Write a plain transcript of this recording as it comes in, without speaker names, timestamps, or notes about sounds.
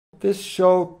This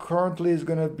show currently is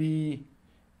going to be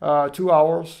 2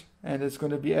 hours, and it's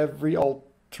going to be every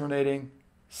alternating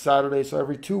Saturday. So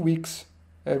every 2 weeks,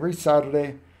 every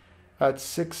Saturday at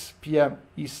 6 p.m.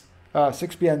 6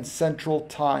 p.m. Central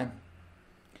Time.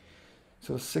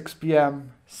 So 6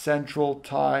 p.m. Central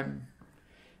Time.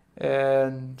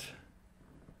 And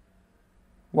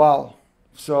wow.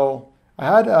 So I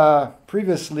had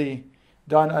previously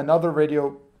done another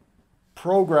radio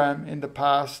program in the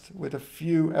past with a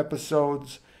few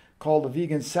episodes called The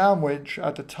Vegan Sandwich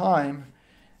at the time.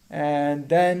 And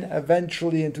then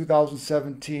eventually in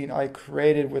 2017, I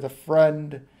created with a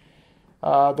friend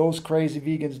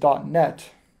thosecrazyvegans.net.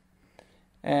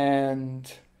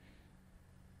 And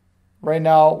right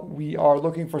now we are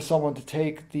looking for someone to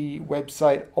take the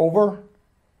website over.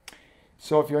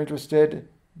 So if you're interested,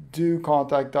 do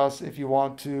contact us if you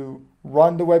want to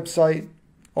run the website,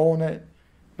 own it.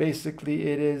 Basically,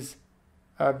 it is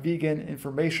a vegan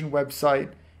information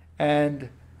website and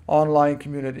online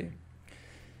community.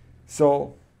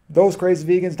 So,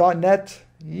 thosecrazyvegans.net.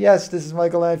 Yes, this is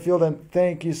Michael Lanfield, and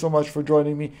thank you so much for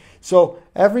joining me. So,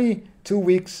 every 2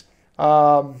 weeks,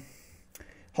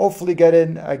 hopefully get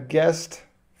in a guest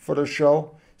for the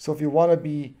show. So, if you want to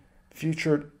be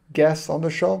featured guests on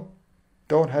the show,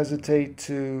 don't hesitate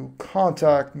to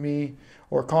contact me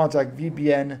or contact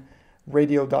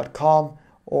vbnradio.com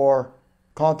or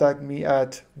contact me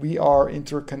at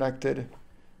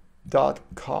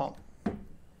weareinterconnected.com.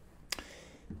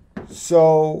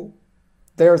 So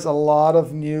there's a lot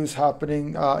of news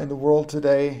happening in the world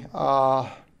today. All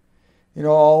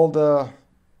the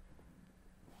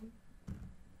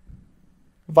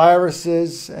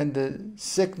viruses and the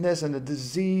sickness and the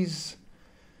disease,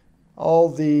 all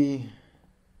the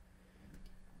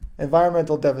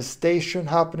environmental devastation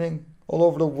happening all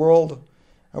over the world.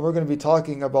 And we're going to be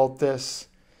talking about this.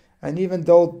 And even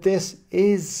though this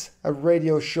is a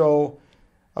radio show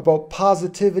about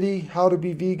positivity, how to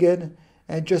be vegan,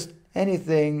 and just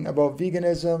anything about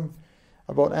veganism,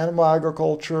 about animal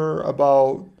agriculture,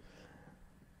 about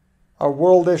our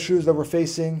world issues that we're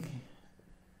facing,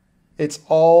 it's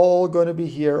all going to be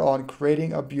here on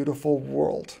creating a beautiful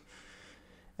world.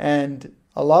 And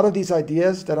a lot of these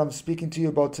ideas that I'm speaking to you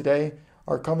about today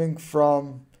are coming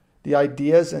from the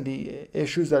ideas and the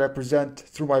issues that I present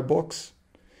through my books,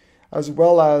 as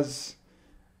well as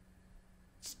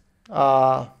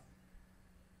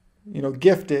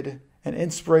gifted and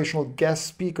inspirational guest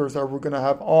speakers that we're going to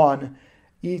have on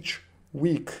each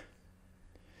week.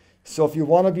 So if you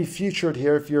want to be featured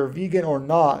here, if you're a vegan or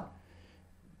not,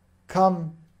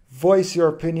 come voice your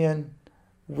opinion.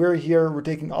 We're here, we're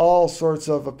taking all sorts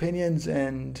of opinions,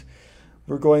 and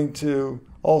we're going to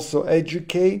also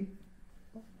educate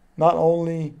not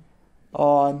only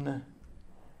on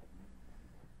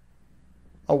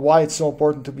why it's so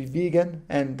important to be vegan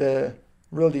and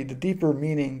really the deeper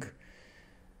meaning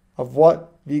of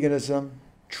what veganism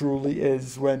truly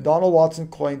is when Donald Watson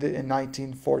coined it in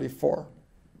 1944.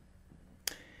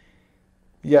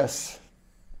 Yes.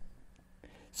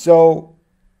 So,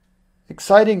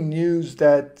 exciting news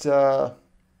that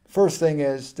first thing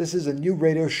is this is a new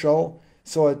radio show,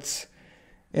 so it's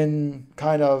in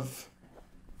kind of,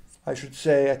 I should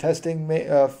say, a testing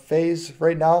phase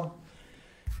right now,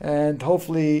 and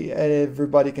hopefully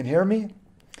everybody can hear me.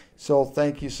 So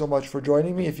thank you so much for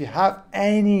joining me. If you have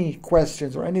any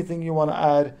questions or anything you want to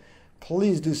add,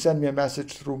 please do send me a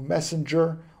message through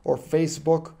Messenger or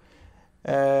Facebook.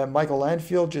 Michael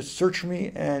Lanfield, just search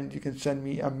me and you can send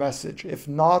me a message. If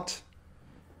not,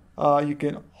 you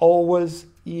can always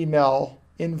email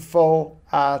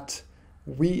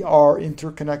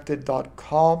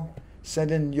info@weareinterconnected.com.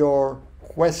 Send in your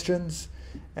questions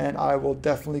and I will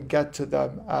definitely get to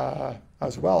them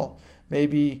as well.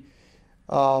 Maybe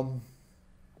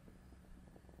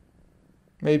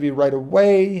right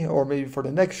away or maybe for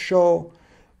the next show.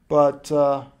 But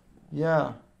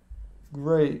yeah,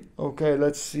 great. Okay,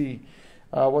 let's see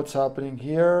what's happening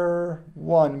here.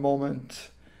 One moment.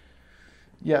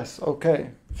 Yes, okay.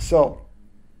 So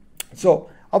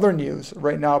other news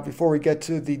right now before we get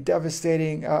to the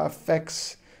devastating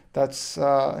effects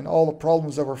and all the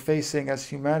problems that we're facing as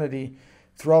humanity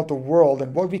throughout the world,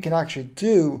 and what we can actually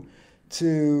do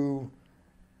to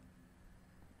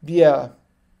be a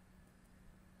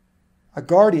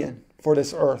guardian for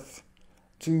this earth,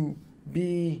 to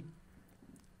be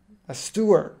a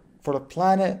steward for the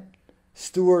planet,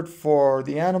 steward for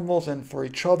the animals and for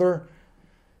each other.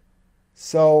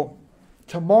 So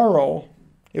tomorrow,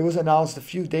 it was announced a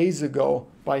few days ago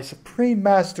by Supreme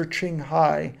Master Ching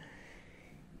Hai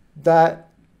that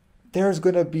there's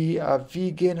going to be a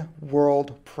vegan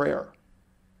world prayer.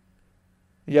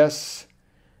 Yes,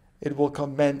 It will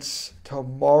commence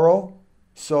tomorrow.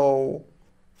 So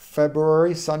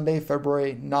Sunday,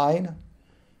 February 9,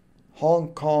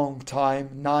 Hong Kong time,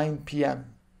 9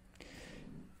 p.m.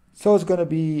 So it's going to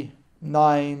be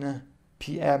 9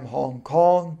 p.m. Hong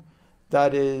Kong.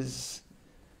 That is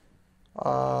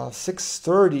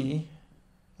 6:30.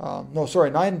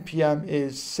 9 p.m.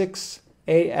 is 6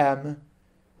 a.m.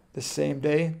 the same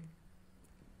day,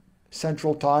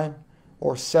 Central Time,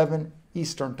 or 7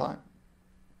 Eastern Time.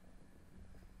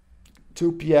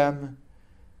 2 p.m.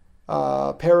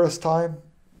 Paris time.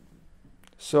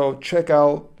 So check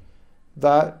out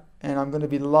that. And I'm going to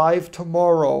be live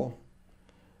tomorrow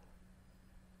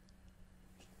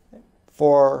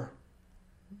for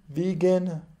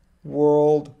Vegan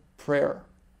World Prayer.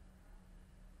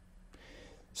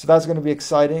 So that's going to be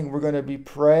exciting. We're going to be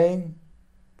praying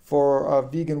for a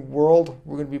vegan world.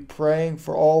 We're going to be praying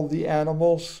for all the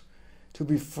animals to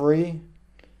be free,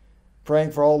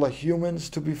 praying for all the humans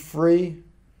to be free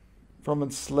from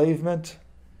enslavement.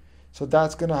 So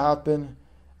that's going to happen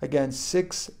again,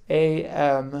 6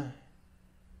 a.m.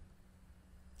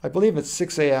 I believe it's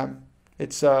 6 a.m.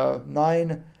 It's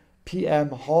 9 p.m.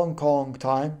 Hong Kong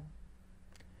time.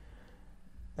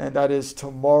 And that is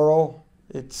tomorrow.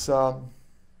 It's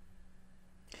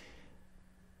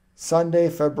Sunday,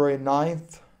 February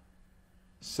 9th.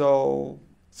 So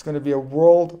it's going to be a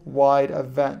worldwide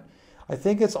event. I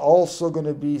think it's also going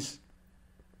to be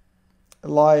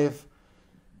live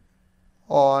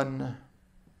on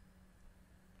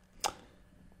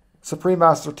Supreme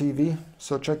Master TV.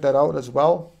 So check that out as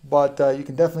well. But you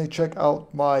can definitely check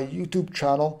out my YouTube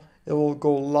channel. It will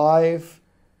go live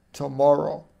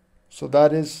tomorrow. So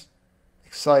that is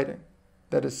exciting.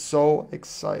 That is so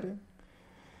exciting.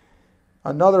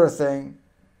 Another thing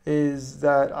is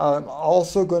that I'm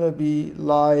also going to be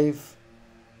live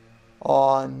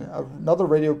on another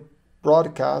radio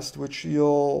broadcast, which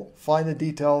you'll find the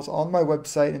details on my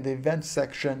website in the events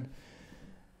section,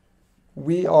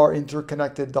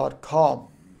 weareinterconnected.com.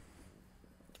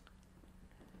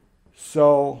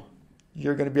 So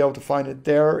you're going to be able to find it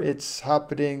there. It's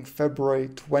happening February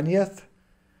 20th.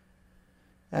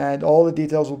 And all the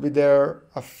details will be there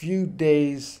a few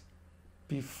days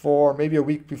before, maybe a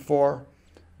week before.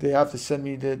 They have to send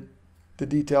me the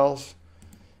details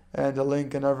and the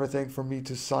link and everything for me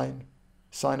to sign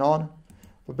on.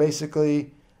 But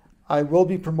basically, I will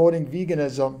be promoting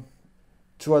veganism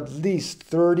to at least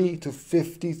 30 to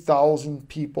 50,000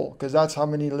 people, because that's how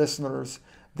many listeners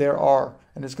there are.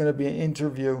 And it's going to be an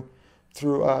interview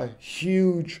through a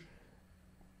huge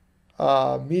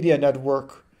media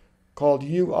network called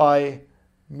UI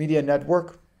Media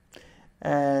Network.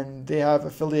 And they have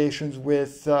affiliations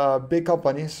with big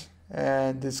companies.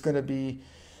 And it's going to be,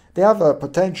 they have a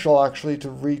potential actually to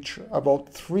reach about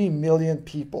 3 million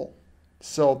people.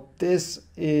 So this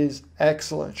is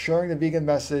excellent. Sharing the vegan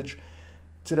message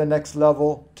to the next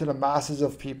level, to the masses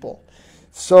of people.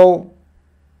 So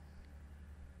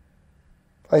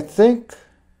I think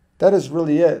that is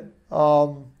really it.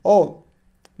 Oh,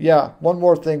 yeah, one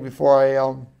more thing before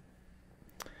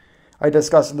I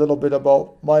discuss a little bit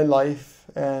about my life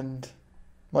and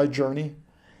my journey,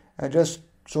 and just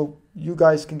so you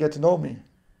guys can get to know me.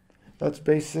 That's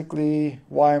basically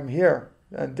why I'm here.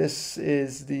 And this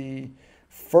is the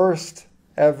first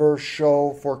ever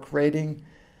show for creating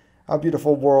a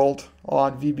beautiful world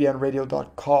on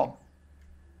VBNradio.com.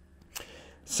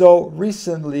 So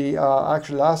recently,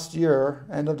 actually last year,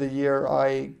 end of the year,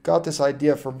 I got this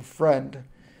idea from a friend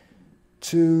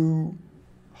to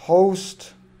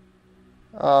host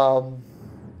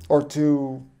or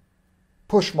to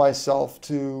push myself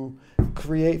to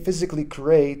physically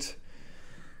create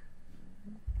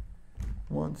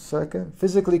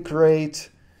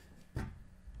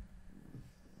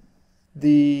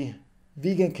the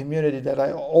vegan community that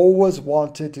I always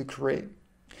wanted to create.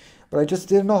 But I just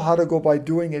didn't know how to go by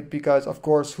doing it because, of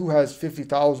course, who has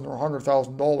 $50,000 or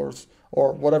 $100,000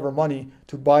 or whatever money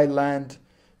to buy land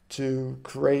to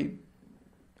create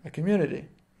a community?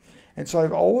 And so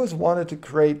I've always wanted to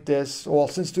create this, well,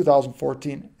 since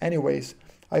 2014 anyways,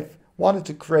 I've wanted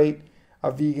to create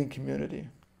a vegan community.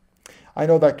 I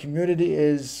know that community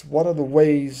is one of the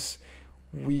ways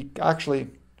we actually,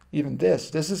 even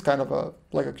this is kind of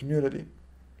like a community.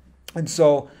 And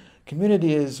so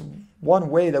community is one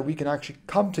way that we can actually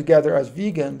come together as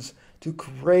vegans to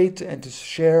create and to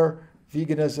share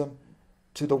veganism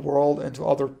to the world and to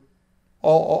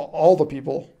all the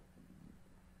people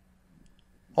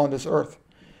on this earth.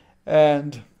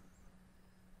 And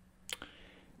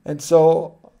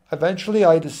so eventually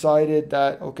I decided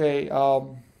that, okay,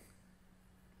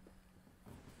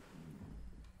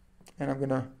 and I'm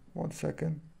gonna, one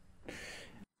second.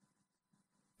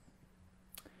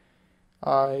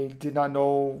 I did not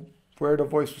know where the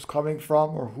voice was coming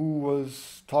from or who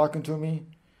was talking to me.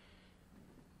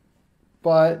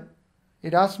 But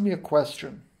it asked me a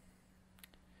question.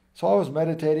 So I was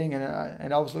meditating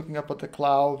and I was looking up at the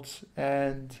clouds,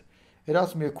 and it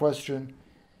asked me a question.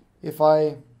 If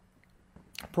I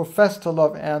profess to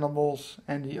love animals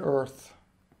and the earth,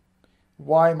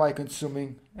 why am I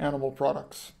consuming animal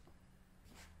products?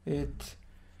 It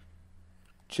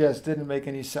just didn't make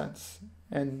any sense.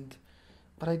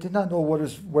 But I did not know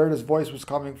where this voice was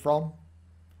coming from.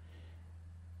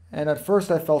 And at first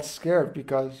I felt scared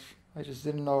because I just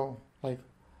didn't know like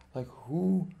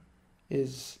who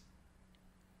is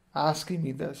asking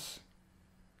me this.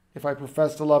 If I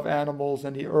profess to love animals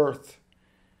and the earth,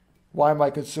 why am I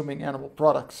consuming animal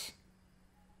products?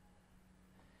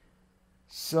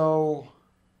 So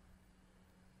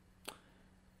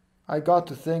I got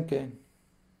to thinking.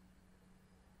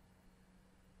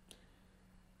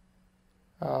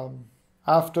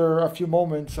 After a few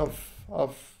moments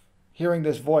of hearing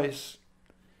this voice,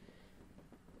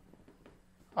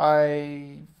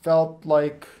 it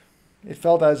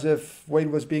felt as if weight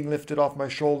was being lifted off my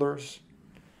shoulders,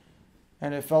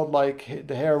 and it felt like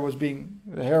the hair was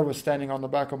standing on the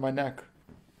back of my neck,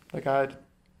 like I had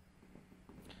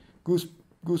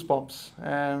goosebumps.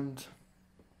 And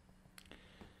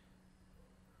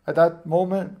at that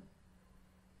moment,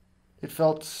 I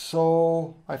felt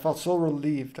so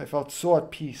relieved. I felt so at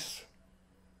peace.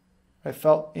 I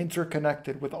felt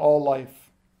interconnected with all life.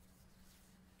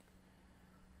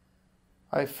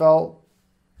 I felt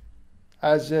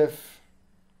as if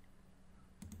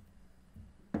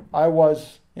I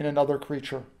was in another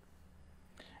creature,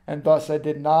 and thus I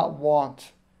did not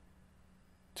want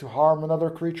to harm another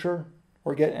creature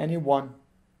or get anyone,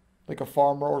 like a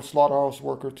farmer or slaughterhouse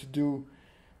worker, to do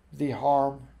the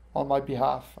harm on my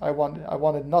behalf. I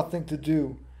wanted nothing to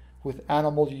do with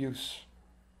animal use.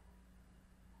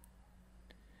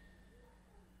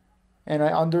 And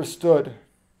I understood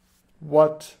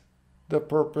what the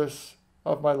purpose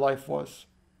of my life was.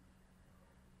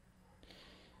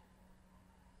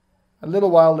 A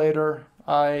little while later,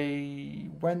 I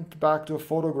went back to a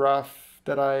photograph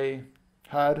that I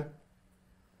had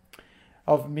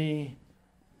of me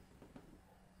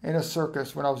in a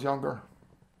circus when I was younger.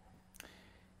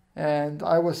 And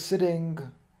I was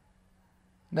sitting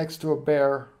next to a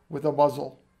bear with a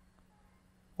muzzle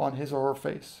on his or her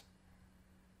face.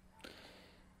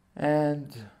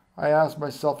 And I asked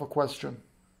myself a question.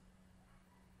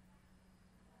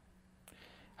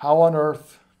 How on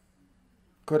earth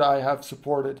could I have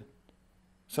supported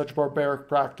such barbaric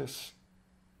practice?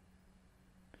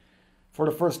 For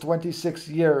the first 26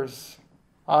 years,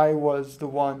 I was the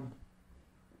one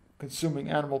consuming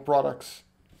animal products,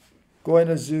 going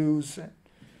to zoos,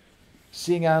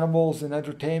 seeing animals in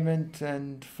entertainment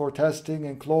and for testing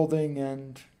and clothing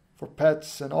and for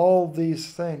pets and all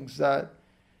these things. That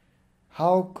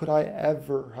how could I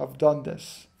ever have done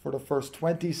this for the first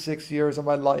 26 years of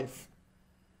my life?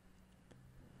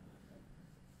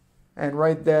 And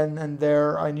right then and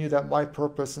there, I knew that my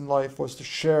purpose in life was to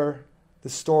share the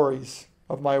stories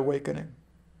of my awakening.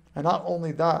 And not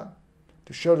only that,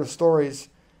 to share the stories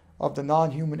of the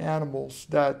non-human animals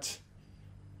that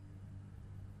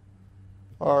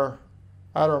are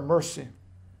at our mercy.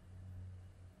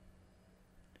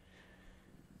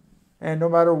 And no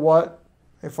matter what,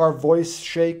 if our voice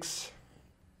shakes,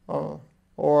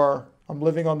 or I'm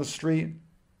living on the street,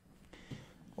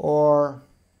 or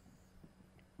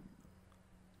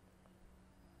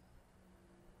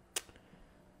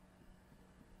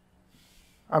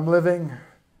I'm living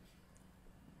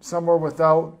somewhere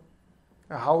without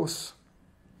a house,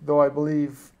 though I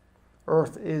believe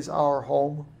Earth is our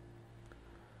home,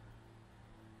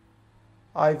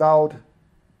 I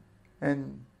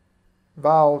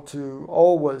vow to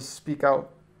always speak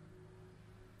out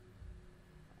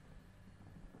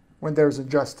when there's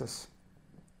injustice.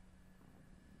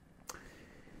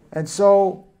 And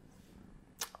so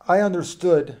I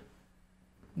understood,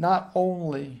 not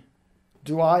only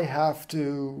do I have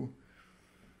to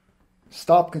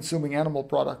stop consuming animal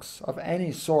products of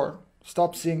any sort,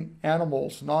 stop seeing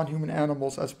animals, non-human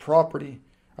animals, as property,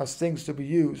 as things to be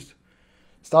used,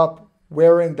 stop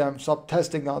wearing them, stop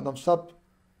testing on them, stop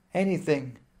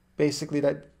anything basically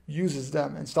that uses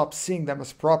them, and stop seeing them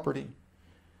as property.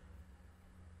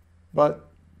 But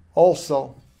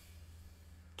also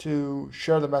to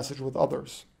share the message with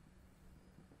others.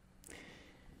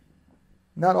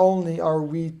 Not only are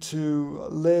we to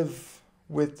live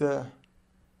with the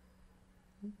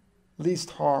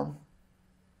least harm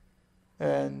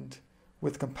and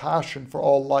with compassion for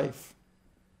all life,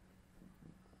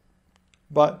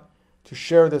 but to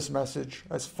share this message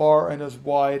as far and as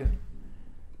wide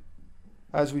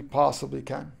as we possibly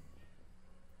can.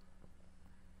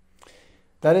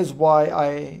 That is why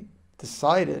I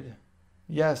decided,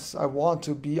 yes, I want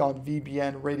to be on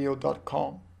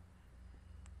VBNradio.com.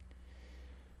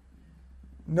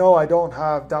 No, I don't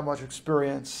have that much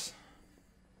experience,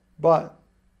 but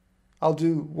I'll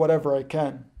do whatever I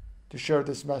can to share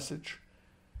this message.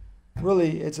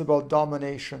 Really, it's about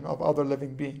domination of other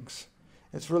living beings.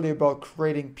 It's really about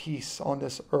creating peace on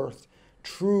this earth.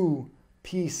 True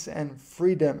peace and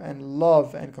freedom and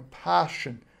love and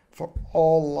compassion for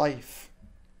all life,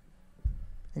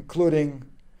 including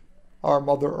our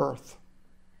Mother Earth.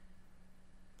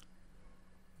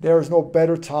 There is no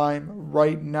better time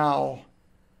right now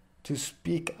to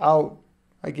speak out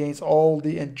against all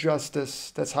the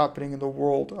injustice that's happening in the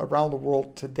world, around the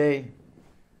world today.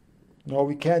 No,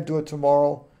 we can't do it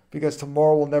tomorrow because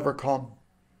tomorrow will never come.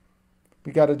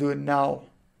 We got to do it now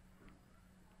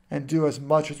and do as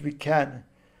much as we can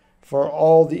for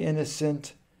all the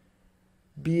innocent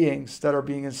beings that are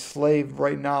being enslaved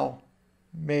right now,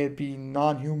 may it be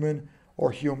non-human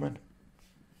or human.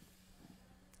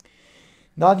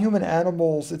 Non-human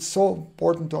animals, it's so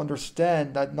important to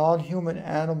understand that non-human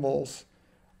animals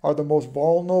are the most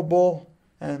vulnerable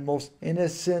and most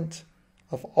innocent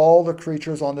of all the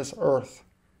creatures on this earth.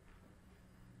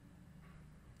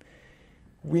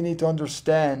 We need to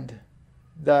understand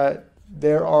that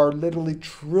there are literally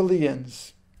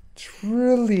trillions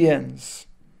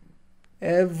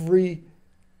every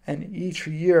and each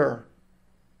year,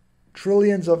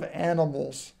 trillions of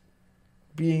animals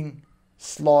being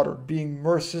slaughtered, being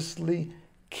mercilessly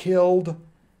killed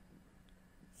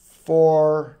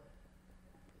for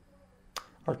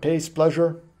our taste,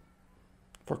 pleasure,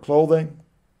 for clothing,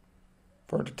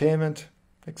 for entertainment,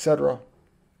 etc.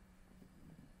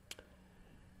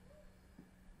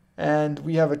 And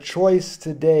we have a choice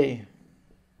today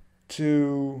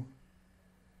to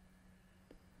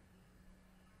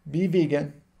be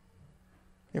vegan,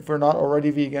 if we're not already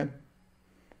vegan,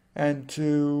 and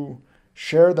to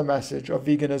share the message of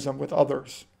veganism with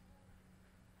others.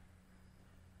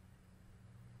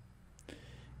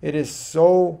 It is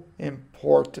so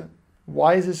important.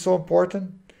 Why is it so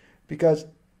important? Because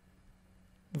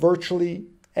virtually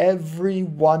every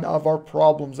one of our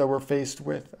problems that we're faced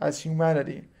with as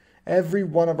humanity, every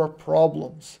one of our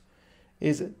problems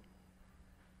is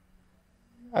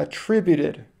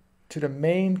attributed to the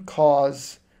main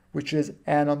cause, which is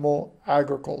animal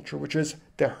agriculture, which is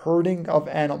the herding of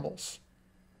animals.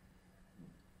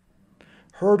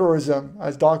 Herderism,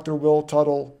 as Dr. Will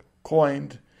Tuttle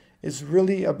coined, is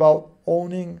really about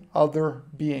owning other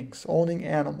beings, owning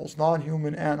animals,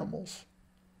 non-human animals.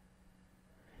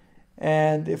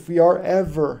 And if we are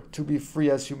ever to be free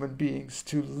as human beings,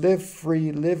 to live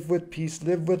free, live with peace,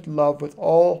 live with love, with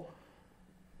all,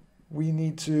 we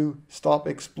need to stop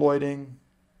exploiting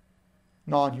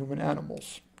non-human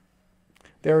animals.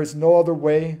 There is no other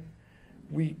way.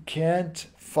 We can't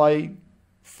fight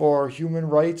for human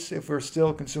rights if we're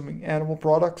still consuming animal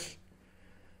products.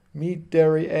 Meat,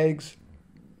 dairy, eggs,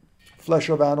 flesh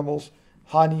of animals,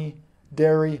 honey,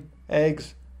 dairy,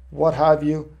 eggs, what have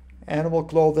you, animal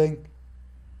clothing.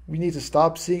 We need to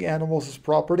stop seeing animals as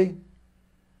property.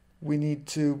 We need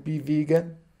to be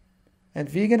vegan. And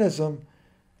veganism,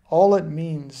 all it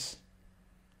means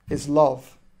is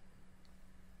love.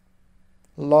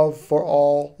 Love for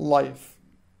all life.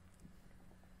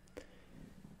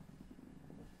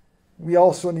 We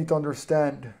also need to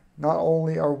understand, not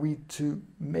only are we to,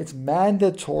 it's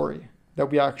mandatory that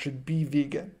we actually be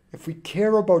vegan. If we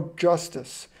care about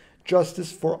justice,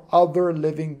 justice for other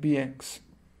living beings,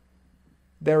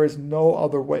 there is no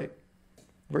other way.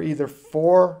 We're either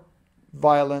for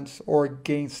violence or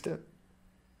against it.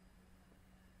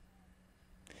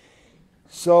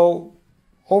 So,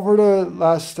 over the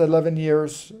last 11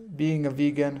 years being a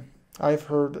vegan, I've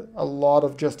heard a lot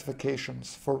of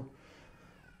justifications for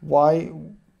why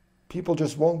people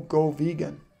just won't go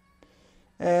vegan.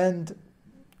 And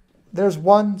there's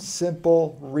one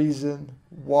simple reason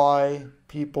why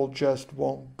people just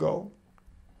won't go.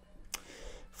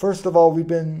 First of all, we've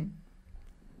been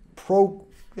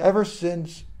ever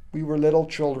since we were little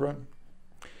children,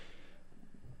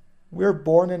 we're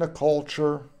born in a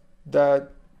culture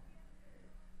that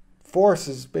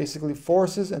basically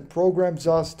forces and programs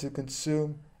us to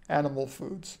consume animal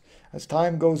foods. As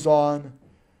time goes on,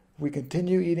 we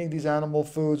continue eating these animal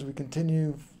foods. We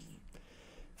continue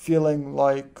feeling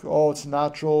like, oh, it's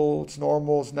natural, it's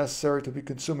normal, it's necessary to be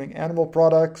consuming animal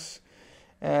products.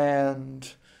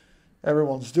 And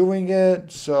everyone's doing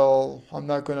it, so I'm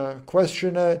not going to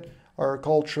question it. Our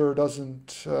culture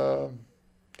doesn't,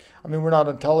 we're not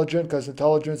intelligent, because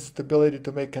intelligence is the ability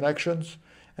to make connections.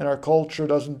 And our culture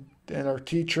doesn't, and our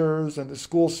teachers and the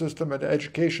school system and the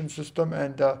education system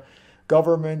and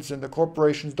governments and the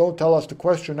corporations don't tell us to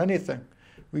question anything.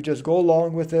 We just go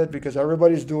along with it because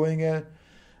everybody's doing it.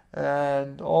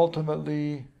 And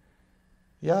ultimately,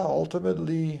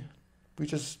 we're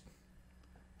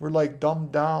like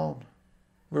dumbed down.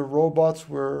 We're robots,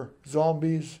 we're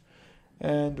zombies,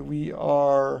 and we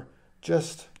are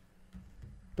just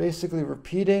basically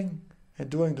repeating and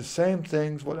doing the same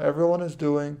things what everyone is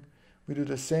doing. We do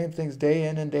the same things day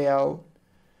in and day out,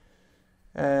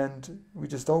 and we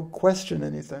just don't question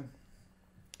anything.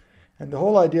 And the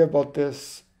whole idea about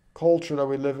this culture that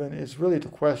we live in is really to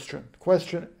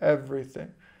question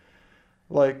everything,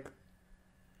 like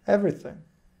everything,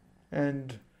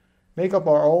 and make up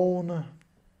our own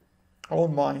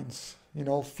minds,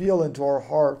 feel into our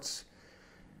hearts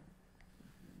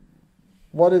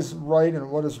what is right and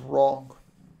what is wrong.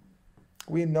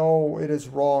 We know it is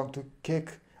wrong to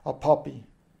kick a puppy.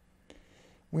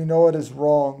 We know it is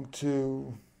wrong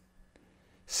to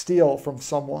steal from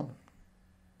someone.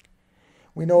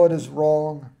 We know it is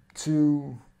wrong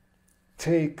to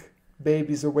take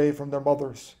babies away from their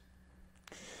mothers.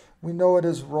 We know it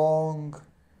is wrong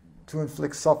to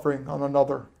inflict suffering on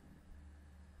another.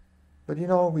 But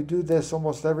we do this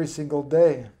almost every single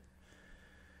day.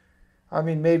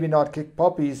 Maybe not kick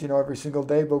puppies, every single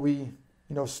day, but we,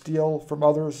 steal from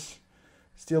others,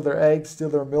 steal their eggs, steal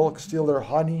their milk, steal their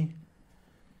honey.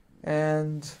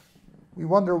 And we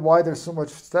wonder why there's so much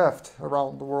theft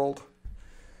around the world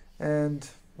and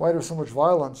why there's so much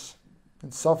violence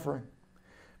and suffering.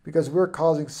 Because we're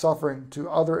causing suffering to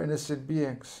other innocent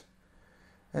beings.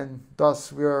 And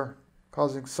thus we are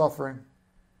causing suffering.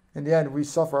 In the end, we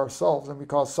suffer ourselves and we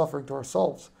cause suffering to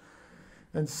ourselves.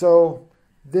 And so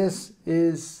this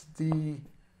is the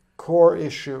core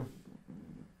issue.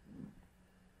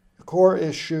 The core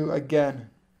issue, again,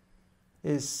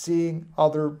 is seeing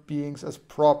other beings as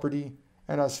property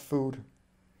and as food.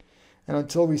 And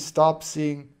until we stop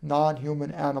seeing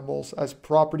non-human animals as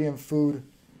property and food,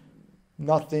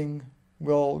 nothing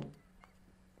will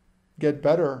get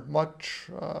better.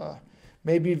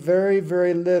 Maybe very,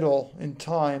 very little in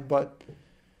time, but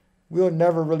we're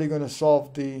never really going to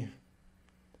solve the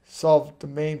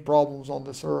main problems on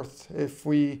this earth if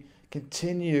we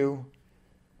continue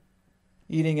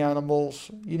eating animals,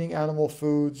 eating animal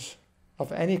foods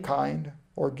of any kind,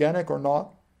 organic or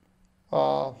not,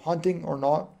 hunting or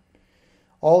not.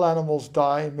 All animals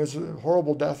die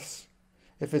horrible deaths.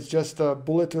 If it's just a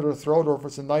bullet to their throat, or if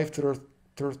it's a knife to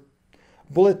their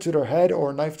bullet to their head or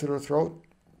a knife to their throat,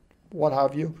 what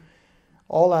have you.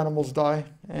 All animals die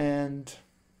and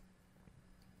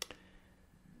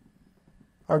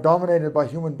are dominated by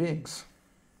human beings.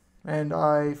 And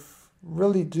I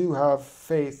really do have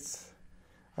faith.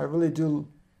 I really do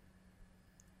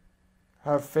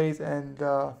have faith, and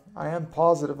I am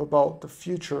positive about the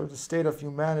future, the state of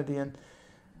humanity,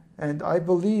 and I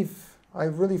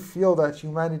really feel that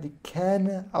humanity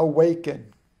can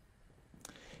awaken.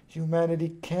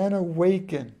 Humanity can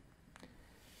awaken.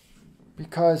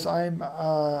 Because I'm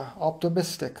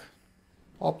optimist,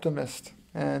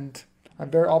 and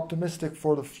I'm very optimistic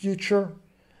for the future,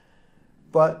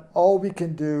 but all we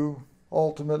can do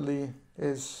ultimately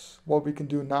is what we can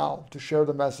do now to share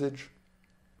the message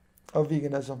of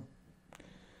veganism.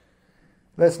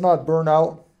 Let's not burn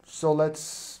out, so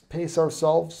let's pace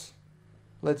ourselves.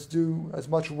 Let's do as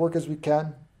much work as we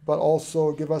can, but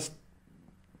also give us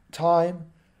time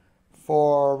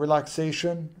for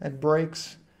relaxation and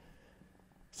breaks,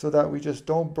 so that we just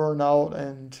don't burn out.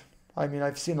 And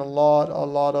I've seen a lot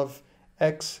of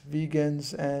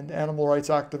ex-vegans and animal rights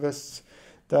activists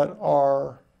that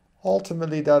are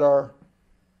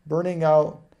burning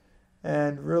out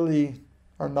and really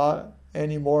are not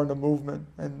anymore in the movement.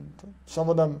 And some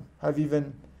of them have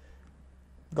even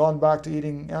gone back to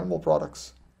eating animal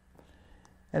products.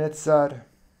 And it's sad.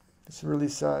 It's really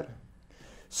sad.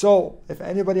 So if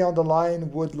anybody on the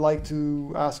line would like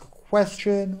to ask a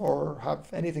question or have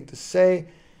anything to say,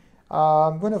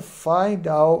 I'm going to find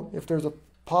out if there's a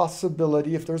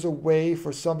possibility, if there's a way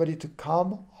for somebody to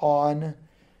come on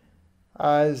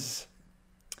as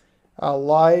a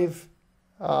live,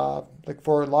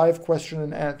 for a live question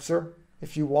and answer.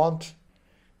 If you want,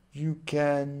 you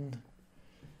can,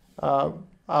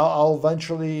 I'll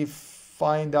eventually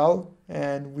find out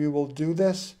and we will do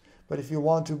this. But if you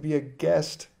want to be a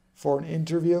guest for an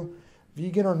interview,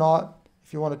 vegan or not,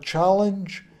 if you want to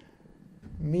challenge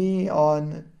me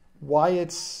on why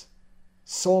it's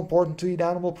so important to eat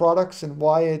animal products and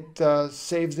why it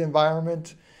saves the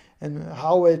environment and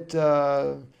how it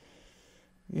how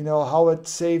it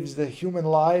saves the human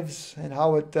lives and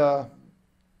how it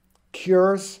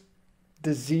cures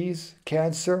disease,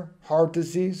 cancer, heart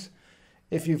disease.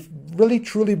 If you really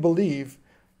truly believe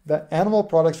that animal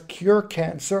products cure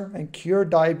cancer and cure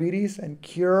diabetes and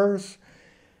cures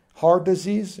heart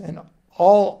disease and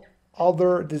all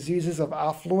other diseases of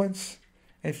affluence,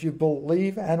 if you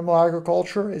believe animal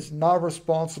agriculture is not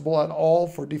responsible at all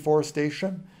for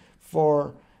deforestation,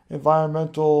 for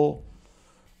environmental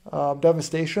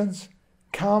devastations,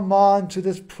 come on to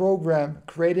this program,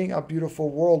 Creating a Beautiful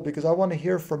World, because I want to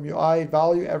hear from you. I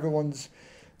value everyone's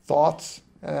thoughts,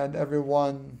 and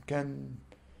everyone can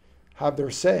have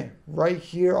their say right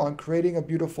here on Creating a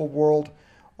Beautiful World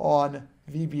on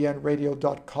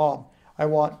VBNradio.com. I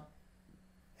want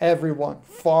everyone,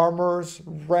 farmers,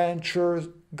 ranchers,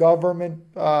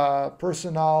 government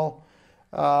personnel,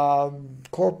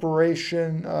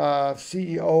 corporation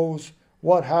CEOs,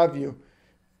 what have you.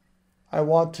 I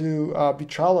want to be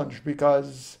challenged,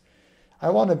 because I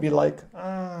want to be like,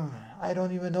 I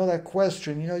don't even know that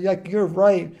question. Like, you're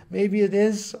right. Maybe it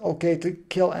is okay to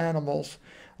kill animals.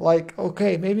 Like,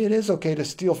 okay, maybe it is okay to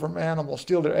steal from animals,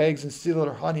 steal their eggs and steal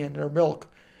their honey and their milk.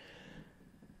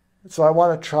 So I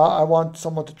want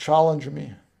someone to challenge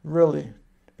me, really,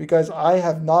 because I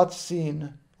have not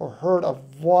seen or heard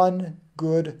of one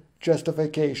good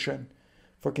justification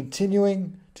for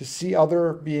continuing to see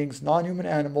other beings, non-human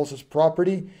animals, as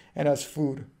property and as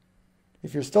food.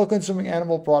 If you're still consuming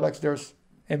animal products, there's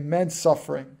immense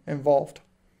suffering involved.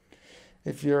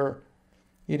 If you're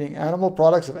eating animal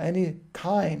products of any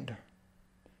kind,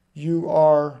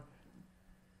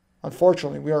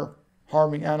 unfortunately, we are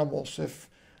harming animals if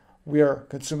we are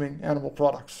consuming animal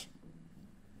products.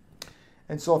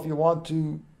 And so if you want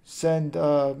to send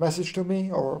a message to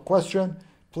me or a question,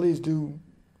 please do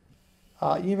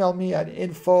email me at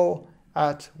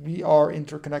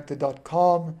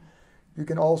info@weareinterconnected.com. You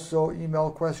can also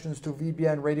email questions to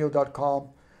vbnradio.com,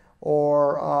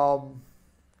 or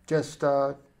just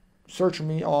search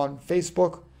me on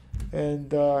Facebook,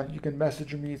 and you can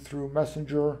message me through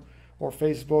Messenger or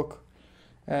Facebook,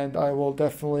 and I will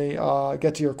definitely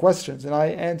get to your questions. And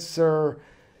I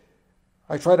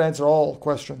try to answer all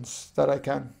questions that I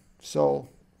can. So,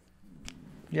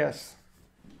 yes.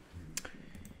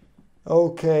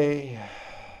 Okay.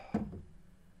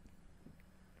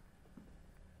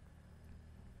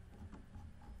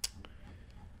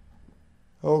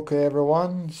 Okay,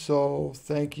 everyone. So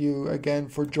thank you again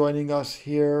for joining us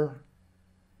here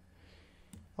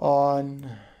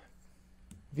on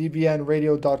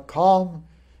vbnradio.com.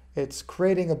 It's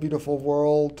Creating a Beautiful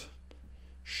World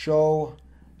show,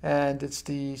 and it's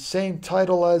the same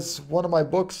title as one of my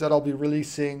books that I'll be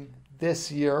releasing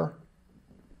this year.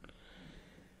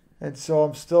 And so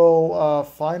I'm still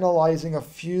finalizing a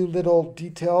few little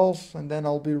details, and then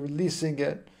I'll be releasing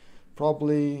it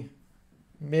probably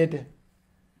mid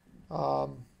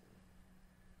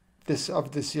this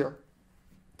year.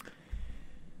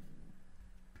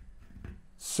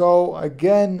 So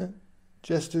again,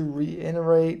 just to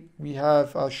reiterate, we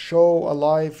have a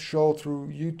live show through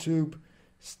YouTube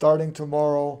starting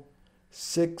tomorrow,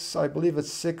 I believe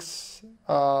it's 6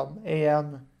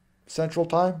 a.m. Central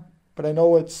Time, but I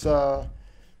know it's 9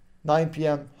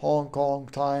 p.m. Hong Kong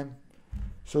time.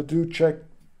 So do check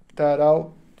that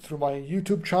out through my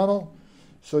YouTube channel.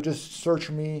 So just search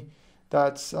me.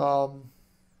 That's Michael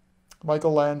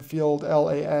Lanfield,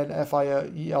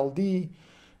 Lanfield,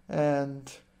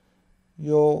 and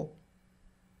you'll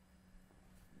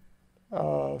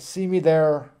see me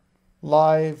there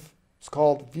live. It's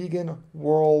called Vegan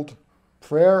World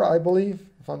Prayer, I believe,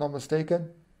 if I'm not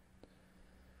mistaken.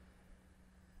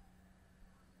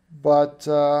 But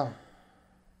the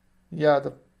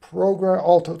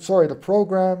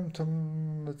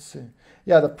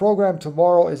program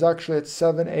tomorrow is actually at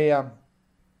 7 a.m.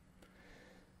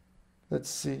 Let's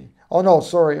see. Oh no,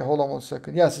 sorry, hold on one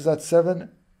second. Yes, it's at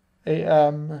 7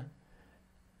 a.m.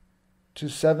 to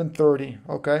 7:30.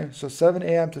 Okay, so 7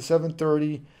 a.m. to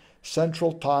 7:30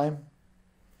 Central Time.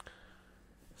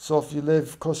 So if you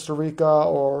live Costa Rica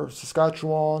or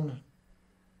Saskatchewan,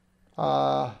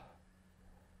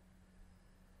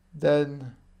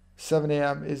 then 7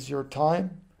 a.m. is your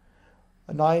time.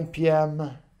 9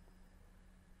 p.m.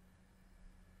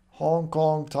 Hong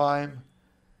Kong time,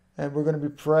 and we're going to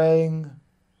be praying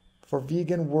for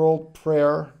Vegan World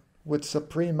Prayer with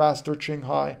Supreme Master Ching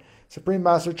Hai. Supreme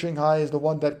Master Ching Hai is the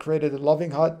one that created the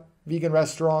Loving Hut vegan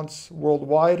restaurants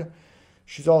worldwide.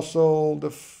 She's also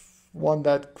the one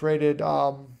that created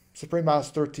Supreme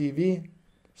Master TV,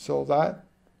 so that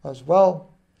as well.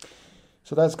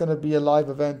 So that's going to be a live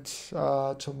event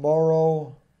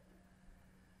tomorrow.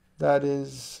 That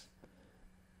is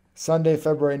Sunday,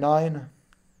 February 9.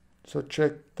 So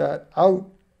check that out.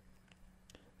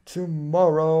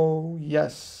 Tomorrow,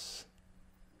 yes.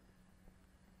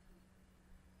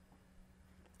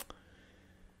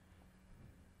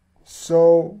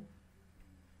 So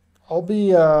I'll be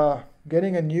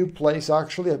getting a new place,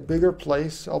 actually a bigger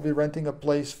place. I'll be renting a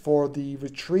place for the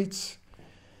retreats.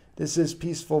 This is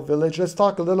Peaceful Village. Let's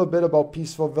talk a little bit about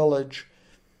Peaceful Village,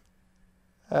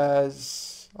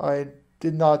 as I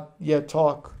did not yet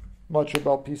talk much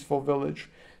about Peaceful Village.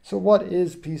 So what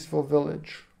is Peaceful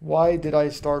Village? Why did I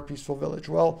start Peaceful Village?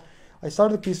 Well, I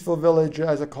started Peaceful Village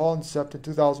as a concept in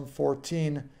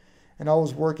 2014, and I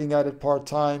was working at it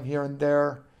part-time here and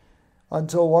there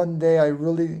until one day I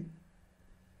really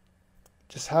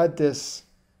just had this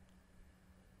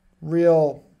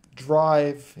real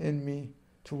drive in me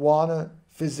to want to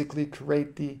physically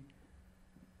create the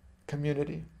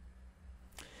community.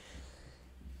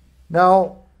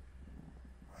 Now,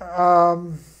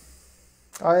 I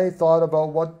thought about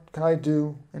what can I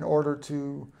do in order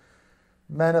to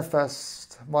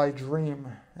manifest my dream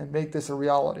and make this a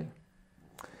reality.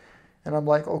 And I'm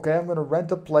like, okay, I'm going to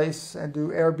rent a place and do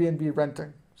Airbnb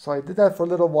renting. So I did that for a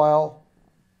little while,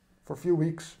 for a few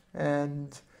weeks,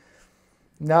 and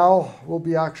now we'll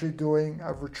be actually doing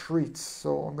a retreat.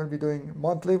 So I'm going to be doing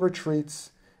monthly retreats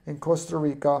in Costa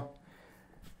Rica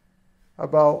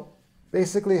about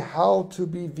basically how to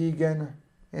be vegan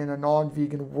in a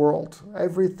non-vegan world.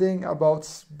 Everything about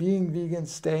being vegan,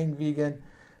 staying vegan.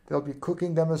 There'll be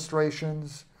cooking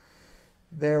demonstrations.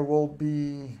 There will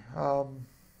be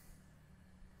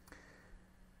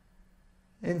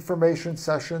information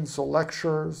sessions, so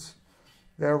lectures.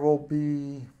 There will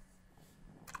be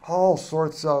all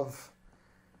sorts of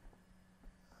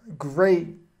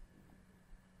great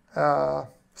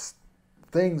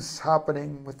things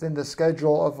happening within the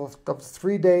schedule of a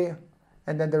 3-day,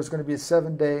 and then there's going to be a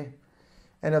 7-day,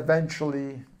 and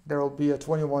eventually there will be a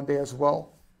 21-day as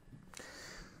well.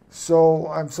 So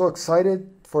I'm so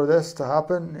excited for this to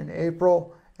happen in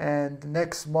April, and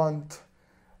next month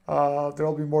there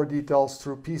will be more details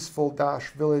through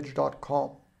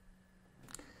peaceful-village.com.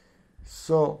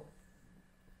 So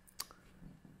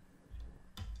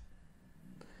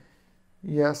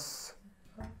yes,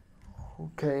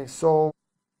 okay, so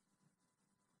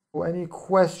any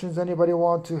questions anybody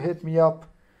want to hit me up,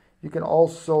 you can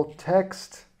also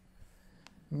text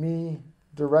me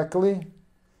directly.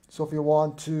 So if you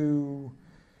want to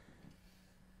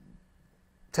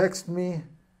text me,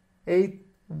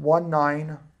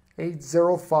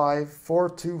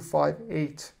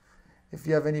 819-805-4258. If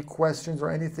you have any questions or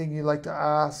anything you'd like to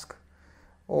ask,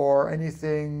 or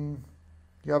anything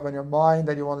you have on your mind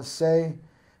that you want to say,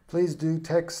 please do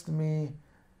text me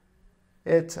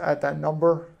it at that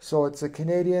number. So it's a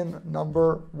Canadian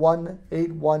number,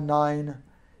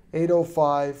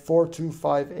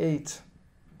 1-819-805-4258.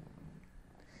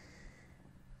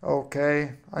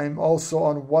 Okay, I'm also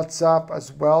on WhatsApp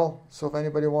as well, so if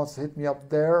anybody wants to hit me up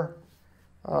there,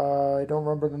 I don't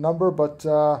remember the number, but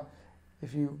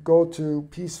if you go to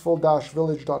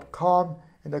peaceful-village.com,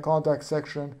 in the contact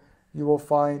section, you will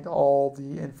find all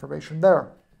the information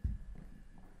there.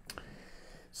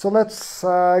 So let's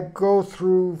go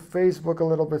through Facebook a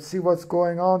little bit, see what's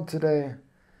going on today.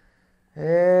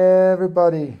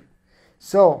 Everybody.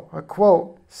 So, a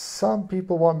quote: "Some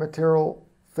people want material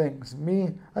things.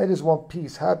 Me, I just want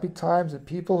peace, happy times, and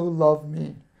people who love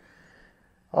me."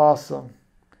 Awesome.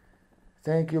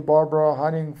 Thank you, Barbara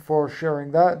Hunting, for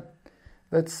sharing that.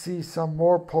 Let's see some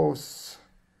more posts.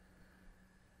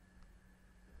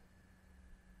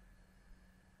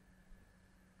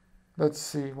 Let's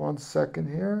see, 1 second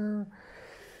here.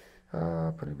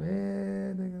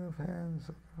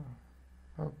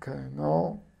 Okay,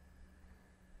 no.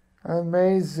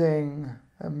 Amazing,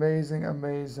 amazing,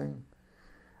 amazing.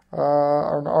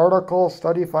 An article: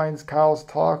 "Study finds cows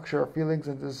talk, share feelings,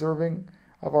 and deserving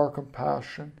of our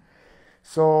compassion."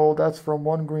 So that's from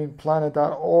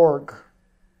onegreenplanet.org.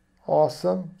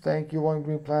 Awesome. Thank you, One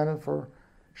Green Planet, for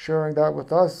sharing that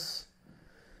with us.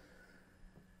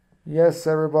 Yes,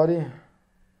 everybody.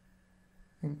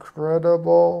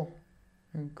 Incredible,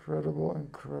 incredible,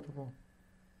 incredible.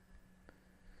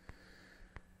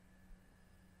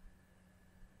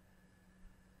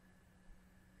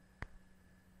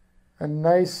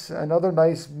 Another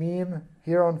nice meme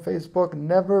here on Facebook: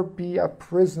 "Never be a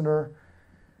prisoner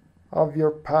of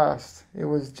your past. It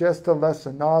was just a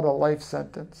lesson, not a life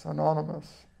sentence."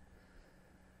 Anonymous.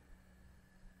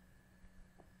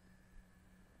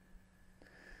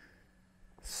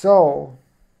 So,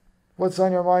 What's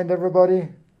on your mind, everybody?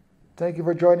 Thank you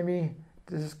for joining me.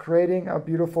 This is Creating a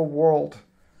Beautiful World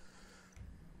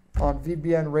on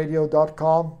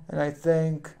VBNradio.com. And I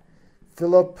thank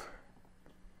Philip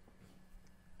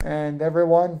and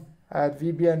everyone at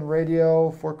VBN Radio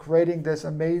for creating this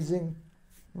amazing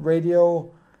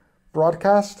radio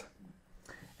broadcast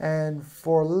and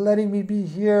for letting me be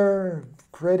here,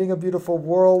 creating a beautiful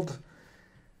world.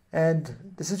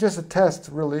 And this is just a test,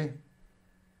 really.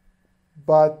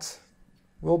 But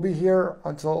we'll be here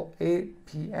until 8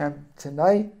 p.m.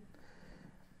 tonight,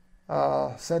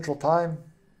 Central Time.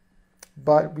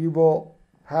 But we will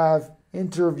have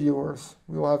interviewers.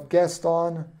 We will have guests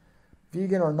on,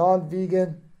 vegan or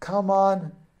non-vegan. Come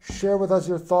on, share with us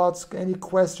your thoughts, any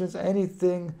questions,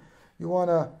 anything you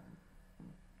want to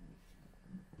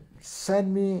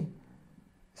send me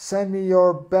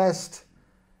your best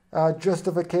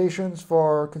justifications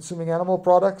for consuming animal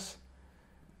products.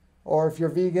 Or if you're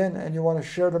vegan and you want to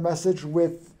share the message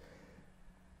with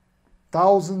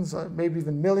thousands, maybe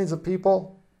even millions of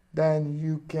people, then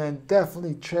you can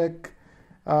definitely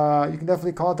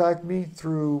contact me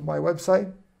through my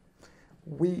website,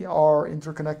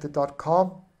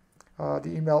 weareinterconnected.com. The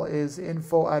email is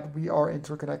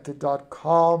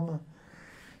info@weareinterconnected.com.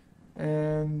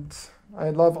 And I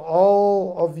love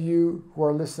all of you who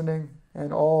are listening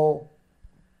and all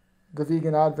the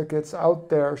vegan advocates out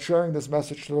there sharing this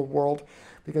message to the world,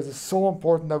 because it's so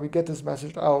important that we get this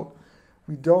message out.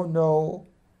 We don't know,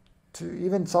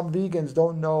 even some vegans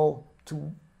don't know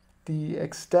to the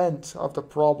extent of the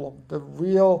problem, the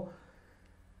real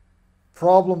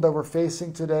problem that we're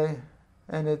facing today.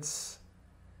 And it's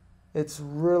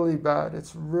really bad.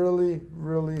 It's really,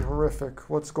 really horrific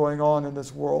what's going on in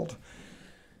this world.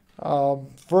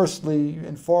 Firstly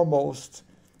and foremost,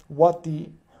 what the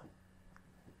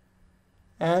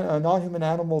non-human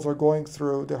animals are going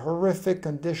through, the horrific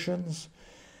conditions.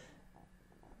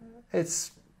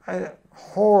 It's a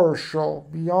horror show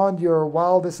beyond your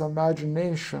wildest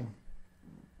imagination.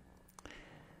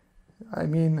 I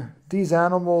mean, these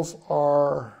animals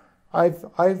are,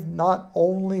 I've not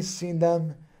only seen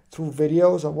them through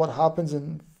videos of what happens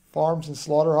in farms and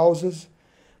slaughterhouses,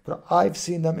 but I've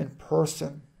seen them in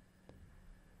person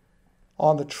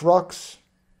on the trucks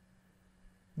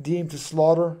deemed to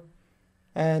slaughter.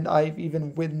 And I've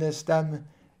even witnessed them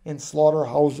in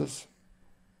slaughterhouses.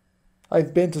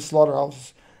 I've been to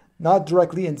slaughterhouses, not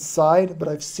directly inside, but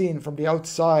I've seen from the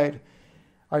outside.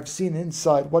 I've seen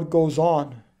inside what goes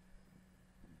on.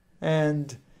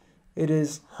 And it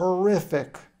is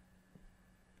horrific.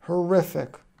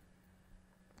 Horrific.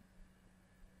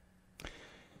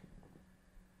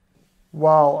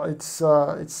 Wow, it's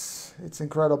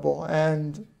incredible.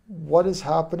 And what is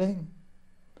happening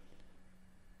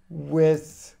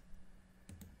with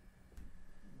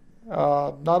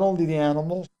not only the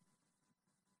animals,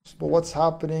 but what's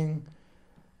happening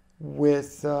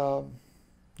with the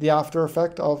after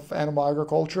effect of animal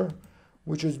agriculture,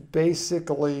 which is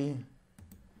basically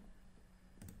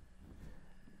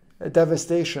a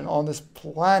devastation on this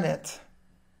planet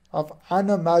of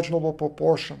unimaginable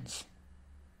proportions.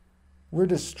 We're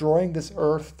destroying this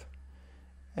earth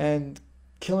and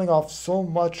killing off so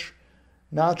much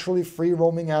naturally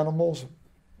free-roaming animals,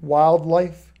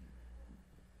 wildlife,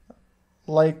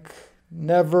 like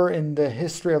never in the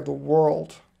history of the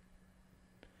world.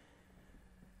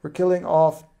 We're killing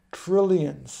off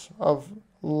trillions of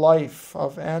life,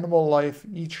 of animal life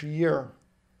each year.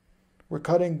 We're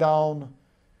cutting down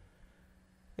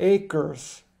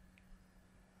acres.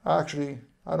 Actually,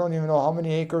 I don't even know how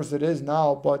many acres it is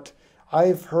now, but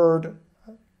I've heard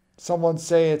someone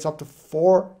say it's up to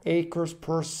 4 acres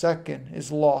per second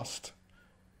is lost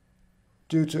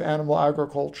due to animal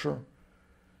agriculture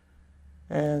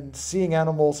and seeing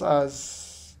animals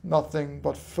as nothing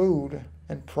but food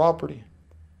and property.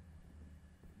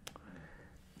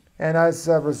 And as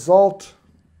a result,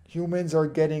 humans are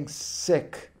getting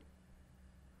sick.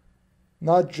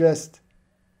 Not just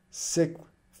sick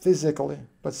physically,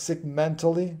 but sick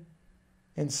mentally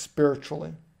and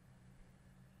spiritually.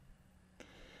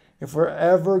 If we're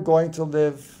ever going to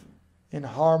live in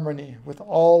harmony with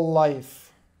all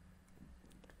life,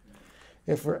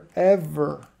 if we're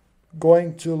ever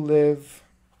going to live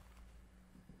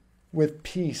with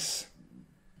peace,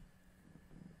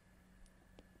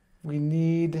 we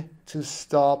need to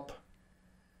stop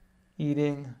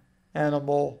eating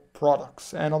animal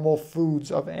products, animal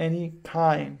foods of any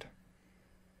kind.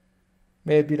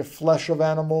 May it be the flesh of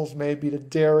animals, may it be the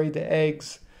dairy, the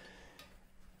eggs,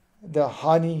 the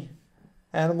honey,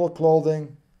 animal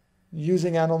clothing,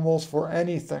 using animals for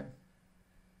anything.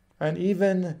 And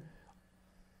even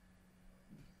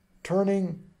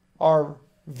turning our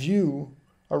view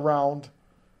around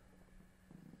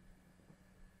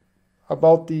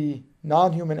about the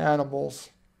non-human animals,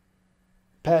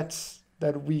 pets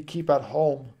that we keep at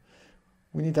home.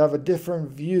 We need to have a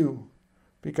different view,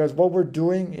 because what we're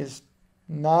doing is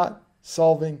not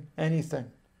solving anything.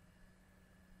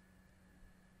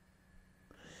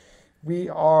 We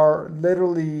are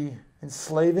literally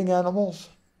enslaving animals,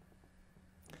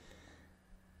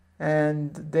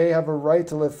 and they have a right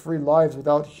to live free lives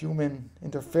without human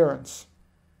interference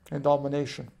and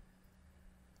domination.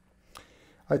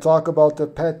 I talk about the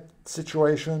pet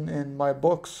situation in my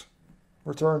books,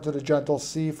 Return to the Gentle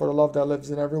Sea, For the Love That Lives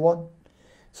in Everyone.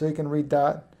 So you can read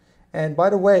that. And by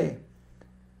the way,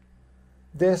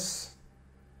 this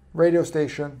radio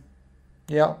station,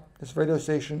 this radio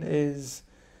station is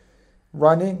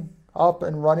up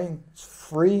and running. It's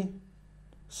free.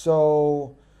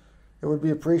 So it would be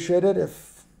appreciated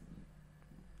if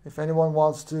anyone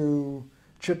wants to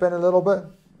chip in a little bit,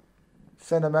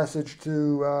 send a message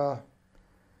to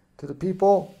the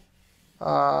people,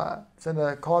 send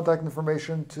a contact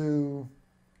information to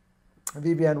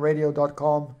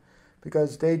vbnradio.com,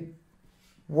 because they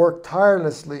work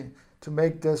tirelessly to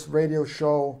make this radio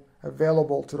show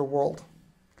available to the world.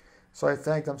 So I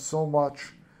thank them so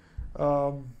much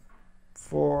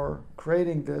for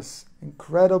creating this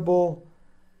incredible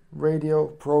radio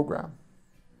program.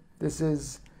 This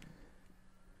is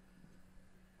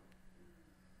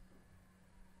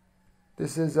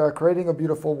Creating a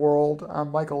Beautiful World.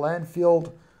 I'm Michael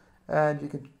Lanfield, and you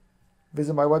can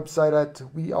visit my website at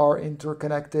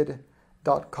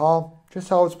weareinterconnected.com. Just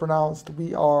how it's pronounced,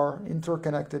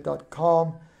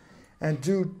 weareinterconnected.com. And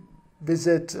do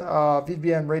visit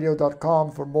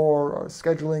vbnradio.com for more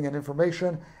scheduling and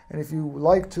information. And if you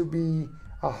like to be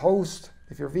a host,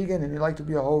 if you're vegan and you'd like to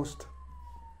be a host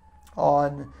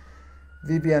on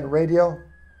VBN Radio,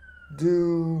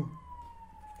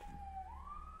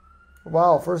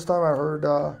 wow, first time I heard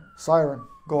siren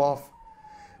go off.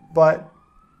 But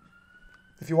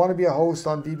if you want to be a host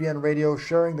on VBN Radio,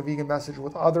 sharing the vegan message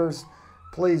with others,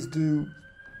 please do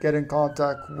get in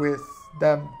contact with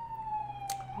them,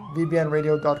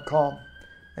 vbnradio.com.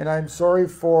 And I'm sorry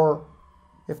for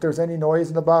if there's any noise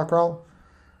in the background,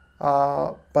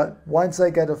 but once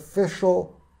I get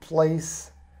official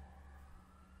place,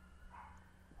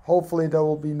 hopefully there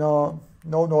will be no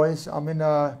noise. I'm in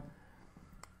a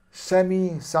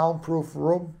semi-soundproof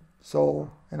room,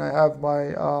 and I have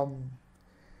my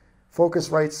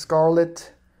Focusrite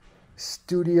Scarlett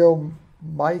studio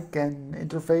mic and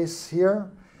interface here,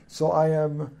 so I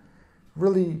am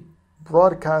really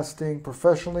broadcasting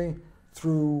professionally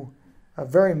through a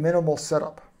very minimal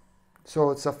setup.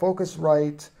 So it's a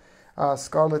Focusrite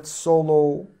Scarlett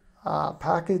Solo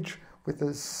package with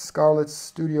a Scarlett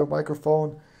studio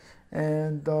microphone,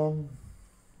 and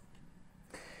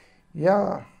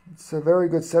it's a very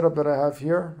good setup that I have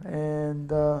here. And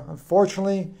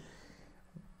unfortunately,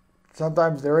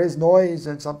 sometimes there is noise,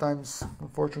 and sometimes,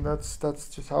 unfortunately, that's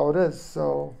just how it is.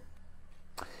 So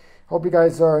hope you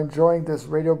guys are enjoying this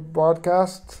radio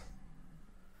broadcast,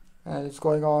 and it's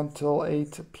going on till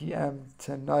 8 p.m.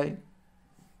 tonight.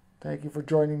 Thank you for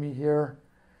joining me here.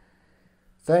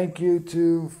 Thank you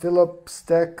to Philip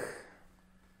Steck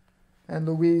and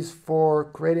Louise for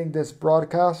creating this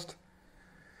broadcast.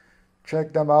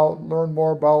 Check them out. Learn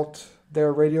more about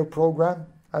their radio program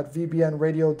at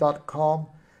vbnradio.com.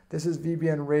 This is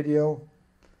VBN Radio,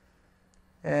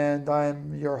 and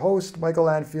I'm your host, Michael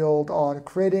Lanfield, on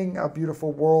Creating a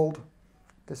Beautiful World,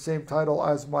 the same title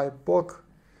as my book.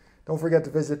 Don't forget to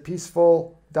visit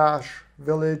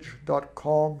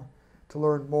peaceful-village.com to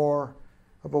learn more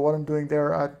about what I'm doing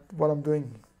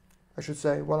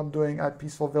at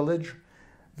Peaceful Village,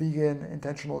 Vegan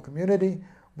Intentional Community.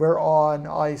 We're on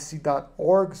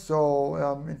IC.org, so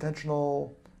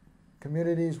Intentional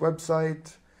Communities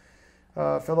website,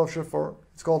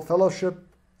 it's called Fellowship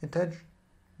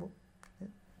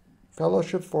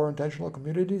for Intentional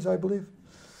Communities, I believe.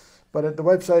 But the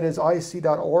website is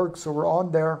ic.org, so we're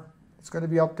on there. It's going to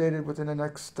be updated within the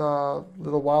next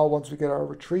little while once we get our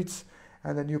retreats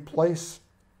and the new place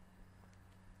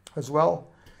as well.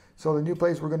 So the new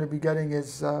place we're going to be getting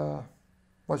is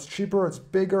much cheaper. It's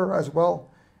bigger as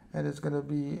well, and it's going to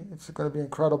be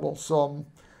incredible. So I'm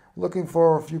looking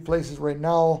for a few places right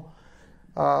now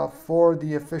for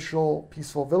the official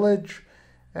Peaceful Village,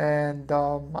 and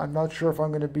I'm not sure if I'm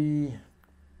going to be.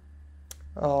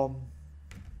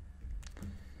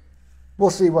 We'll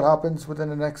see what happens within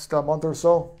the next month or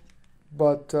so,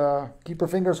 but keep your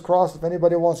fingers crossed. If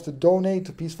anybody wants to donate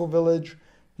to Peaceful Village,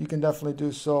 you can definitely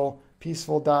do so.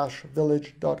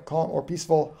 Peaceful-village.com or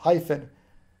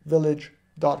peaceful-village.com.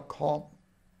 VBN.com.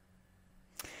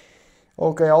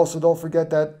 Okay, also don't forget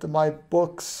that my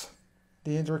books,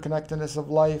 The Interconnectedness of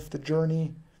Life, The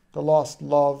Journey, The Lost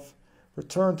Love,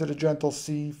 Return to the Gentle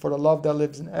Sea, For the Love That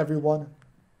Lives in Everyone,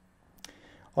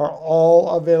 are all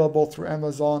available through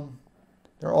Amazon.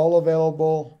 They're all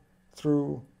available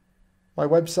through my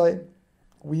website,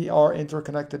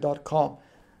 weareinterconnected.com.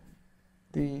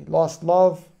 The Lost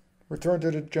Love, Return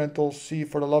to the Gentle Sea,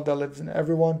 For the Love That Lives in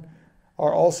Everyone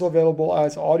are also available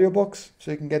as audiobooks,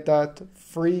 so you can get that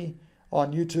free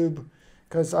on YouTube,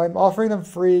 because I'm offering them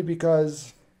free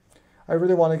because I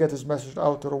really want to get this message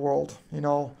out to the world. You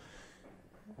know,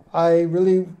 I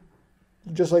really,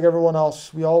 just like everyone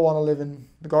else, we all want to live in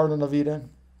the Garden of Eden,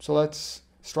 so let's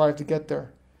strive to get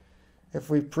there. If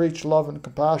we preach love and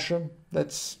compassion,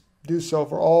 let's do so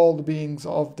for all the beings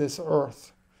of this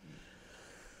earth.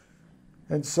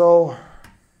 And so,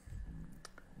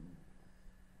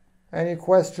 any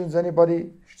questions,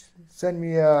 anybody, send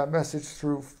me a message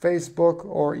through Facebook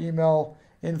or email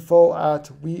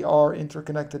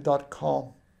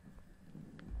info@weareinterconnected.com.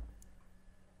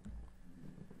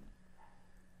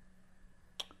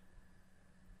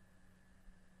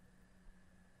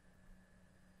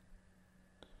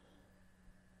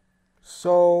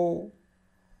 So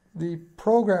the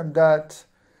program that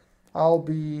I'll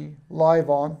be live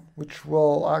on, which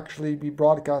will actually be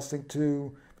broadcasting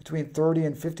to between 30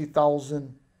 and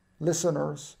 50,000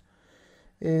 listeners,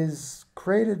 is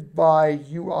created by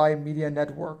UI Media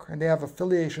Network, and they have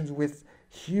affiliations with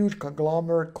huge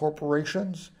conglomerate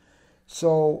corporations.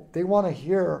 So they want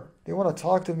to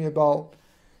talk to me about,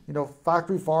 you know,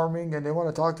 factory farming, and they want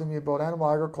to talk to me about animal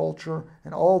agriculture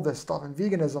and all this stuff and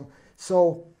veganism.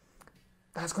 So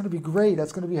that's going to be great.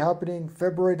 That's going to be happening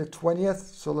February the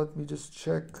 20th. So let me just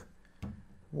check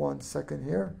 1 second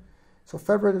here. So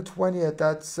February the 20th,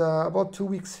 that's about 2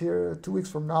 weeks here, 2 weeks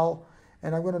from now.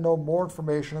 And I'm going to know more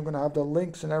information. I'm going to have the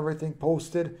links and everything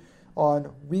posted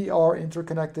on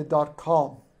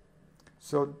weareinterconnected.com.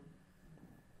 So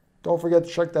don't forget to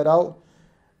check that out.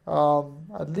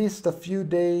 At least a few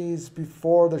days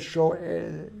before the show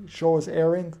is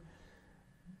airing,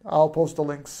 I'll post the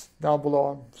links down below.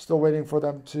 I'm still waiting for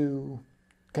them to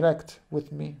connect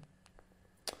with me.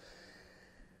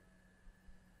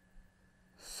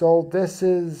 So this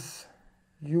is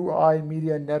UI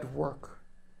Media Network.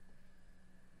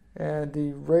 And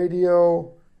the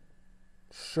radio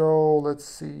show, let's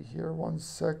see here, 1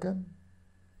 second.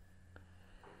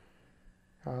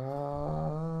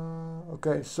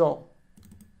 Okay, so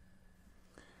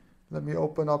let me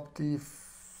open up the,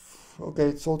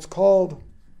 okay, so it's called,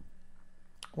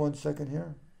 1 second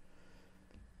here.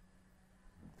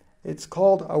 It's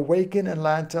called Awaken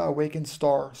Atlanta, Awaken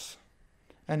Stars.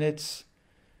 And it's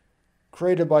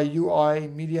created by UI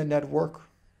Media Network,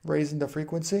 Raising the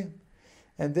Frequency.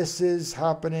 And this is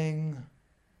happening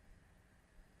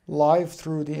live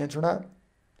through the internet.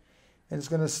 And it's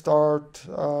going to start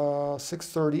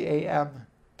 6:30 a.m.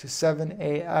 to 7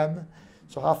 a.m.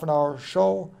 So half an hour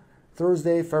show,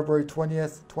 Thursday, February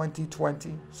 20th,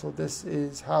 2020. So this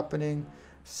is happening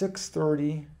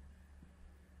 6:30.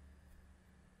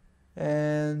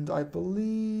 And I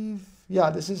believe, yeah,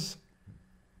 this is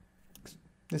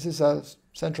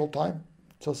Central Time.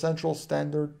 So Central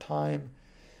Standard Time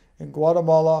in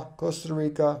Guatemala, Costa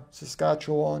Rica,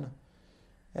 Saskatchewan,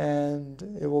 and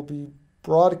it will be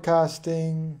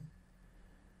broadcasting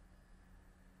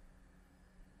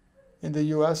in the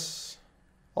US,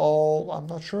 I'm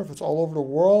not sure if it's all over the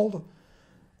world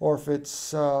or if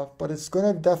it's, but it's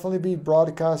going to definitely be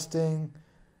broadcasting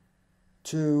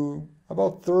to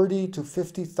about 30 to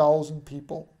 50,000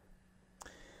 people.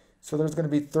 So there's going to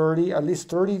be at least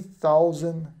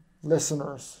 30,000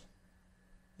 listeners.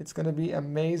 It's going to be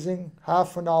amazing.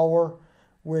 Half an hour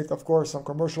with, of course, some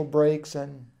commercial breaks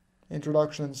and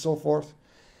introduction and so forth.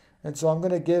 And so I'm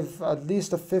going to give at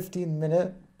least a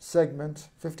 15-minute segment,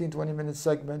 20-minute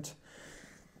segment,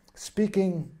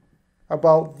 speaking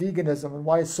about veganism and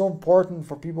why it's so important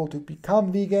for people to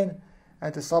become vegan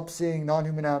and to stop seeing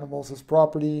non-human animals as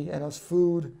property and as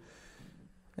food.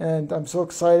 And I'm so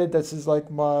excited. This is like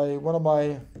one of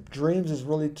my dreams is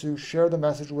really to share the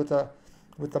message with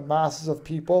the masses of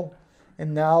people.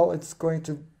 And now it's going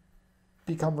to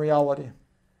become reality.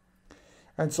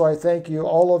 And so I thank you,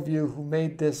 all of you who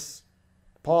made this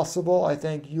possible. I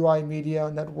thank UI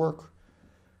Media Network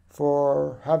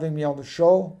for having me on the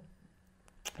show.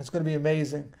 It's going to be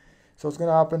amazing. So it's going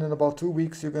to happen in about 2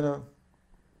 weeks. You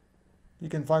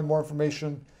can find more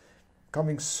information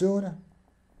coming soon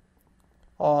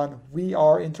on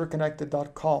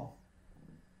weareinterconnected.com.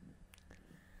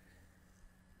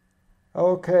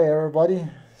 Okay, everybody.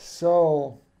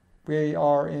 So We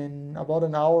are in about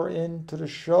an hour into the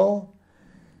show,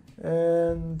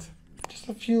 and just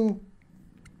a few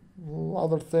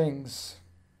other things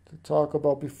to talk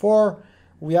about before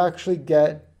we actually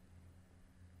get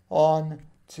on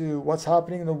to what's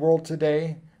happening in the world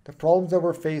today, the problems that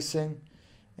we're facing,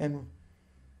 and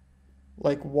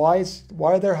like why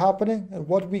they're happening, and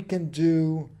what we can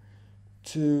do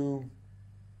to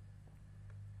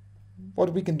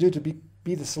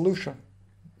be the solution.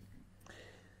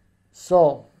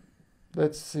 So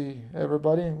let's see,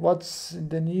 everybody, what's in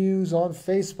the news on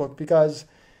Facebook, because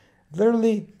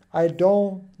literally I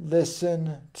don't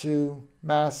listen to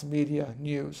mass media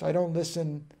news. I don't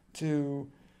listen to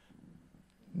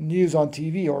news on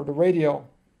TV or the radio,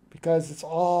 because it's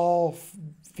all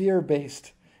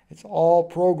fear-based. It's all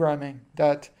programming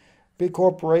that big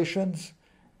corporations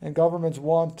and governments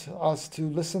want us to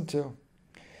listen to.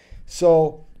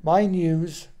 So my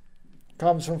news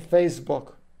comes from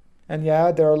Facebook. And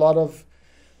yeah, there are a lot of,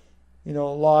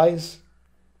 lies,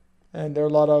 and there are a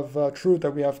lot of truth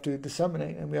that we have to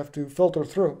disseminate and we have to filter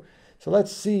through. So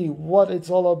let's see what it's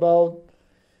all about.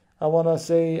 I want to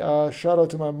say shout out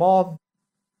to my mom.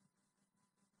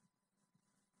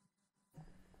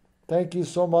 Thank you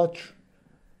so much.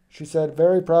 She said,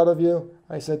 very proud of you.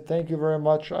 I said, thank you very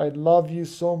much. I love you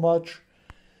so much.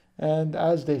 And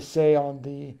as they say on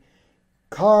the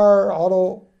car,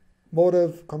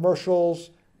 automotive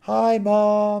commercials, hi,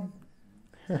 Mom.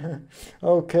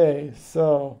 Okay,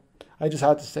 so I just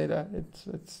had to say that.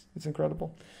 It's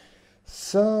incredible.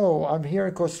 So I'm here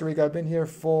in Costa Rica. I've been here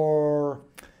for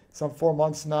some 4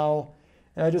 months now,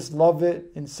 and I just love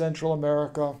it in Central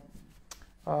America.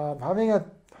 Having a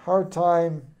hard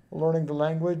time learning the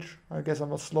language. I guess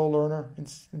I'm a slow learner in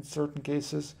certain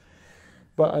cases,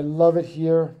 but I love it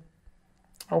here.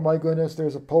 Oh my goodness,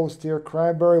 there's a post here,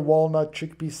 cranberry walnut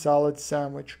chickpea salad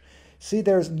sandwich. See,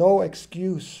 there's no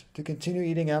excuse to continue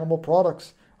eating animal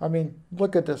products. I mean,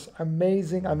 look at this,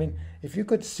 amazing. I mean, if you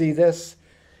could see this,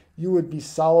 you would be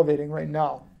salivating right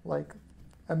now, like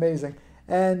amazing.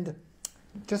 And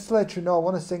just to let you know, I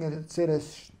want to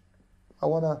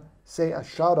say a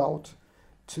shout out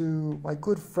to my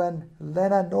good friend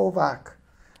Lena Novak.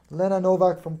 Lena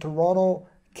Novak from Toronto,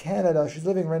 Canada. She's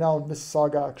living right now in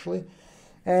Mississauga, actually.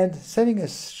 And sending a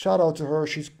shout out to her.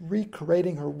 She's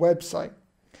recreating her website.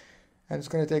 And it's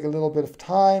going to take a little bit of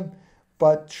time,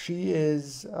 but she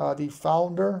is the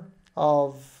founder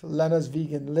of Lena's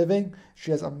Vegan Living.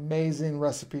 She has amazing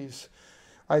recipes.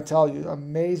 I tell you,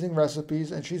 amazing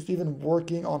recipes. And she's even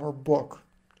working on her book.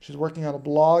 She's working on a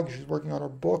blog. She's working on her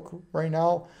book right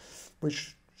now,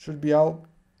 which should be out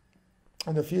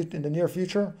in the near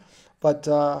future. But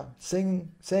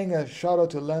saying a shout out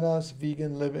to Lena's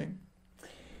Vegan Living.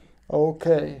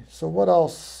 Okay, so what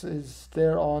else is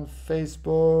there on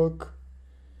Facebook?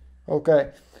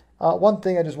 Okay, one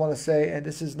thing I just want to say, and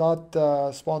this is not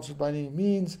sponsored by any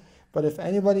means, but if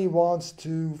anybody wants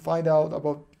to find out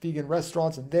about vegan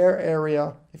restaurants in their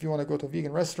area, if you want to go to a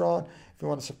vegan restaurant, if you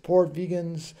want to support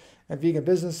vegans and vegan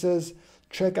businesses,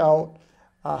 check out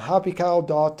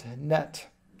happycow.net.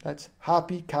 That's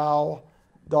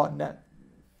happycow.net.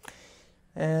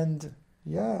 And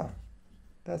yeah,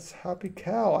 that's Happy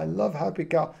Cow. I love Happy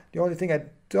Cow. The only thing I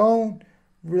don't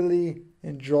really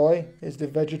enjoy is the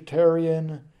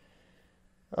vegetarian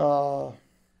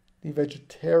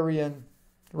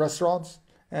restaurants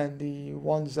and the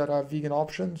ones that have vegan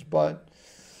options. But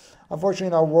unfortunately,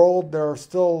 in our world, there are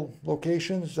still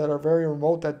locations that are very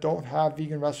remote that don't have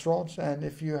vegan restaurants. And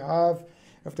if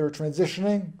they're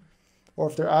transitioning, or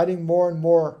if they're adding more and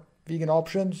more vegan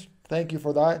options, thank you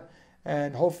for that.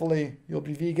 And hopefully you'll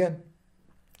be vegan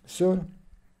soon.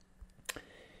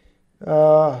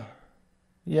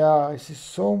 Yeah, I see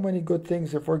so many good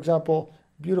things here. For example,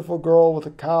 beautiful girl with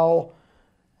a cow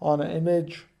on an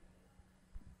image,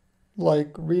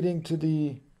 like reading to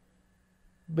the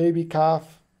baby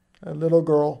calf, a little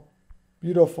girl.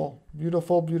 Beautiful,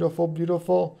 beautiful, beautiful,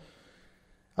 beautiful.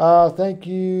 Thank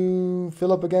you,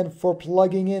 Philip, again for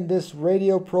plugging in this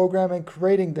radio program and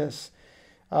creating this.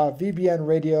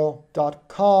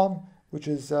 VBNradio.com, which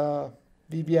is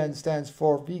VBN stands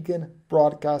for Vegan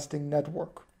Broadcasting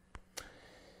Network.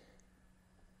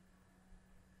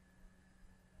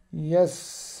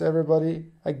 Yes, everybody.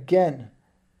 Again,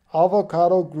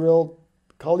 avocado grilled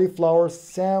cauliflower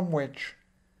sandwich.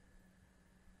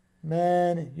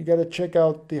 Man, you got to check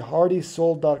out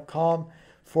theheartysoul.com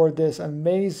for this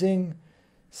amazing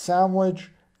sandwich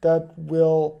that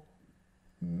will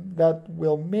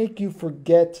make you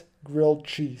forget grilled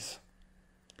cheese.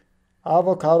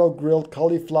 Avocado grilled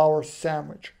cauliflower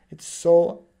sandwich. It's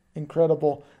so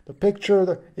incredible. The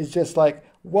picture is just like,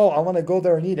 whoa, I want to go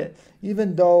there and eat it.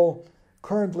 Even though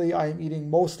currently I am eating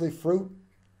mostly fruit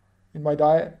in my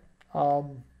diet,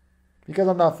 because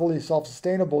I'm not fully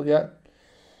self-sustainable yet,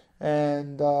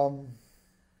 and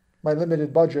my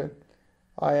limited budget,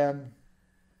 I am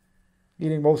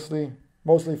eating mostly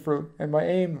fruit. And my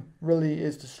aim really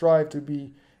is to strive to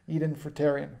be Eden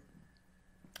fruitarian.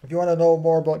 If you want to know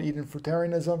more about Eden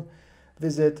fruitarianism,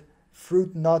 visit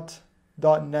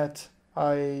fruitnut.net.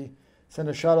 I send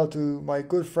a shout out to my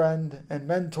good friend and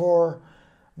mentor,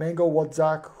 Mango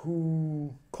Wadzak,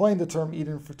 who coined the term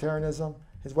Eden fruitarianism.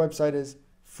 His website is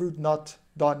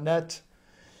fruitnut.net.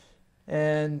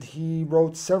 And he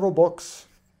wrote several books,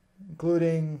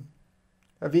 including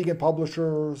a vegan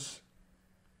publisher's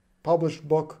published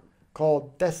book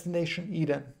called Destination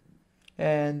Eden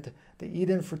and the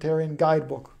Eden Fruitarian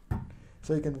Guidebook.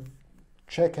 So you can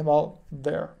check him out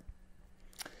there.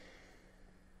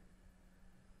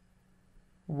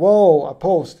 Whoa, a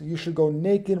post. You should go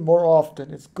naked more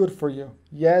often. It's good for you.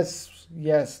 Yes,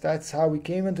 that's how we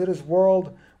came into this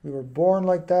world. We were born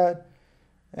like that.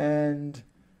 And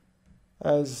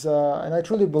I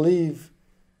truly believe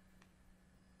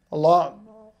a lot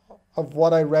of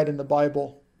what I read in the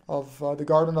Bible of the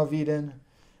Garden of Eden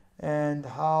and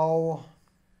how,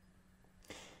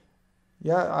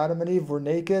 Adam and Eve were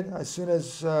naked. As soon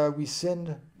as we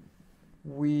sinned,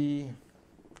 we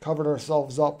covered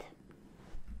ourselves up.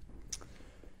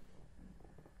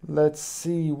 Let's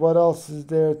see, what else is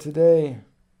there today?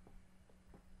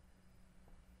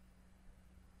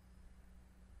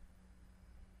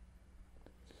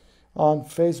 On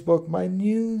Facebook, my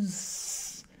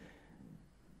news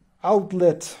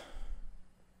outlet.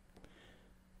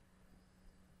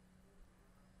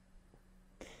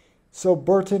 So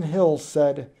Burton Hill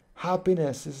said,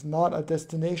 happiness is not a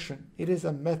destination. It is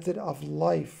a method of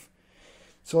life.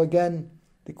 So again,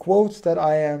 the quotes that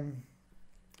I am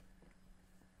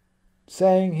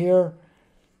saying here,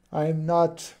 I am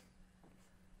not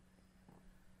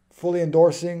fully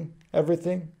endorsing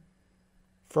everything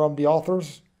from the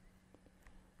authors,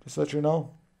 just so that you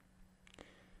know.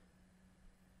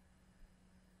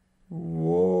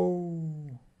 Whoa.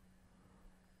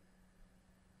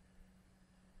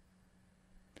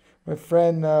 My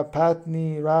friend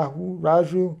Patni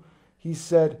Raju, he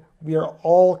said, we are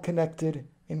all connected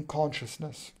in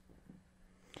consciousness.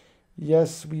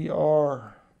 Yes, we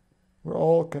are. We're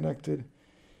all connected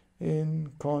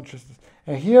in consciousness.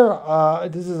 And here,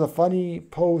 this is a funny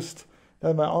post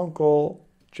that my uncle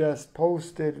just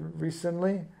posted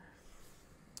recently.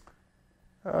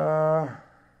 And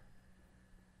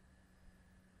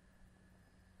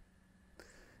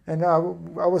I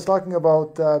was talking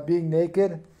about being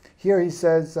naked. Here he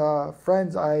says,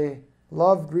 friends, I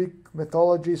love Greek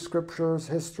mythology, scriptures,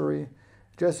 history.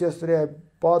 Just yesterday I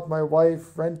bought my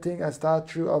wife renting a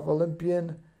statue of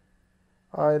Olympian.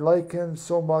 I like him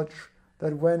so much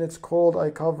that when it's cold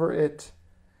I cover it.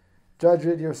 Judge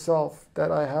it yourself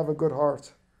that I have a good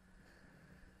heart.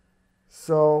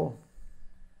 So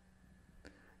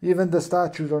even the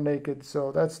statues are naked.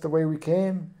 So that's the way we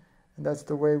came, and that's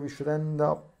the way we should end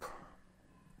up.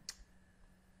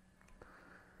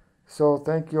 So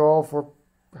thank you all for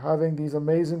having these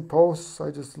amazing posts.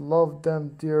 I just love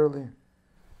them dearly.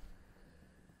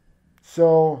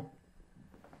 So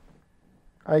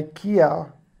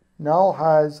IKEA now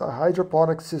has a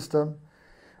hydroponic system,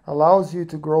 allows you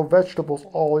to grow vegetables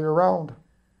all year round.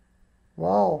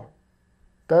 Wow,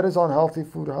 that is on Healthy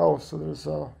Food House. So there's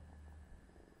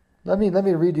let me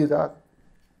read you that.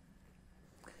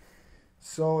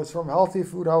 So it's from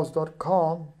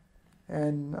healthyfoodhouse.com,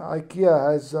 and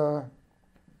IKEA has a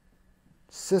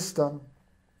system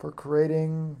for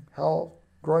growing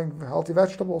healthy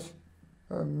vegetables.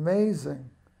 Amazing.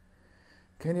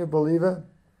 Can you believe it?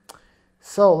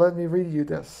 So let me read you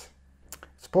this.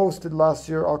 It's posted last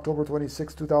year, October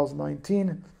 26,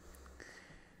 2019.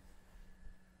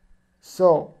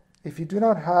 So if you do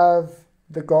not have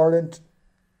the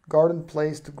garden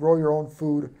place to grow your own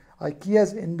food,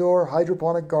 IKEA's indoor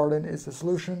hydroponic garden is the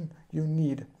solution you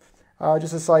need.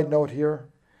 Just a side note here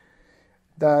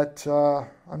that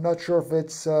I'm not sure if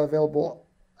it's available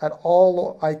at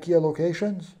all IKEA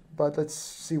locations, but let's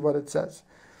see what it says.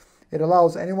 It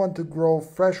allows anyone to grow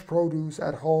fresh produce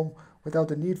at home without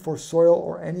the need for soil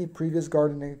or any previous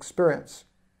gardening experience.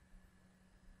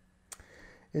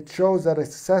 It shows that a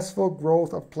successful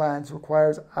growth of plants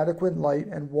requires adequate light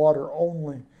and water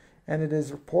only, and it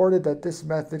is reported that this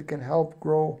method can help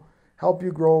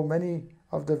you grow many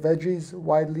of the veggies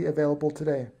widely available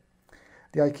today.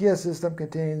 The IKEA system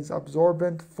contains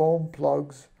absorbent foam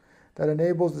plugs that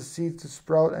enables the seeds to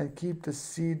sprout and keep the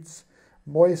seeds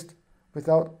moist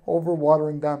without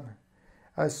overwatering them.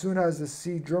 As soon as the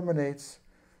seed germinates,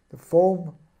 the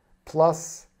foam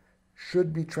plus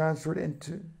should be transferred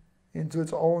into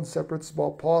its own separate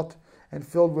small pot and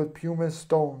filled with pumice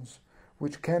stones,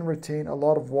 which can retain a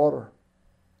lot of water.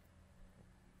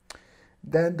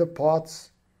 Then the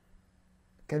pots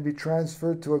can be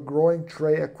transferred to a growing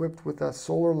tray equipped with a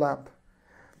solar lamp.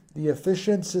 The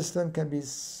efficient system can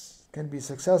be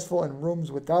successful in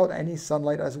rooms without any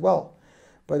sunlight as well,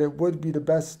 but it would be the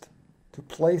best to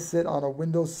place it on a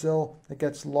windowsill that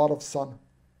gets a lot of sun.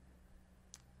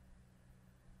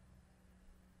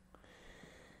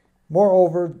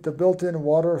 Moreover, the built-in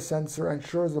water sensor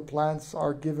ensures the plants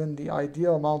are given the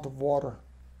ideal amount of water.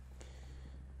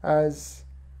 As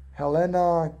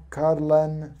Helena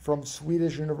Karlen from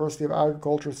Swedish University of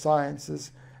Agriculture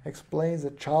Sciences explains,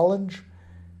 the challenge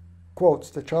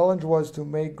was to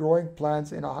make growing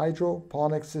plants in a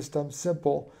hydroponic system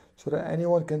simple so that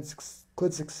anyone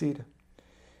could succeed.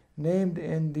 Named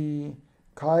in the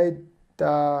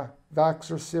Kaida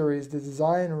Vaxer series, the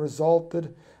design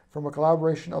resulted from a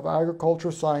collaboration of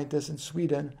agriculture scientists in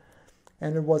Sweden,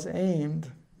 and it was aimed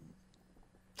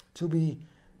to be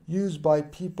used by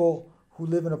people who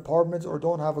live in apartments or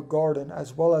don't have a garden,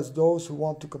 as well as those who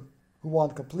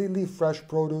want completely fresh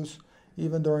produce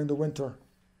even during the winter.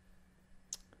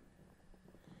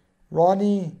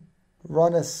 Ronnie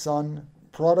Runneson,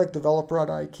 product developer at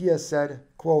IKEA, said,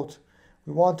 quote,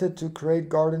 "We wanted to create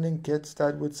gardening kits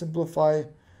that would simplify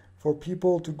for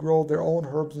people to grow their own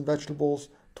herbs and vegetables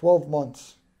 12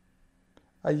 months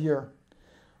a year.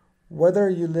 Whether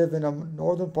you live in the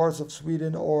northern parts of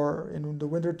Sweden or in the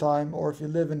winter time, or if you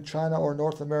live in China or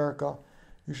North America,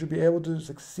 you should be able to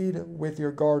succeed with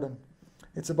your garden.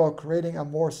 It's about creating a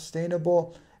more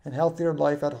sustainable and healthier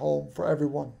life at home for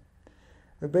everyone."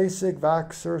 The basic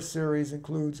Vaxer series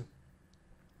includes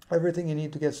everything you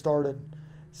need to get started: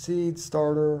 seeds,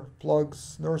 starter,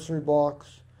 plugs, nursery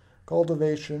box,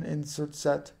 cultivation insert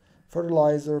set,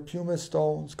 fertilizer, pumice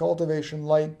stones, cultivation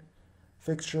light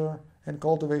fixture, and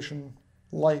cultivation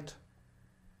light.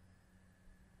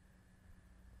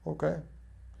 Okay.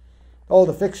 Oh,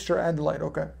 the fixture and the light.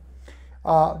 Okay.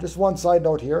 Just one side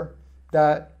note here,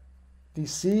 that the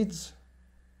seeds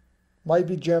might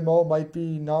be GMO, might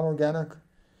be non-organic.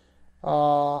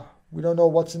 We don't know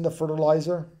what's in the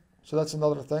fertilizer, so that's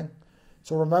another thing.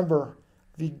 So remember,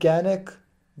 veganic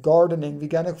gardening,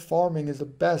 veganic farming is the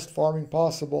best farming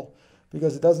possible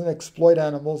because it doesn't exploit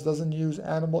animals, doesn't use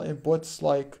animal inputs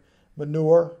like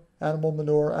manure,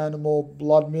 animal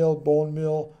blood meal, bone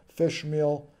meal, fish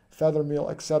meal, feather meal,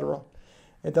 etc.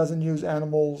 It doesn't use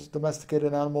animals,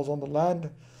 domesticated animals on the land,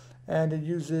 and it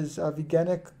uses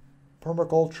veganic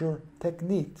permaculture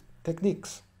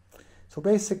techniques. So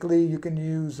basically, you can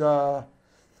use vegan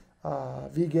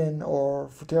or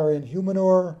fruitarian human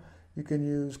manure, you can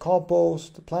use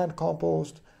compost, plant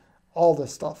compost, all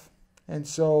this stuff. And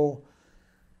so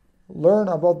learn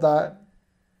about that.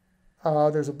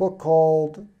 There's a book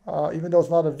called, even though it's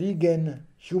not a vegan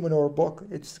humanure book,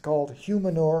 it's called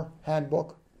Humanure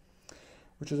Handbook,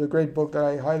 which is a great book that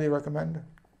I highly recommend,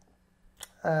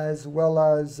 as well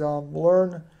as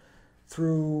learn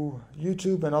through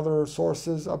YouTube and other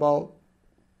sources about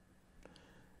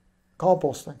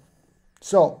composting.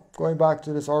 So, going back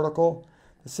to this article,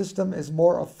 the system is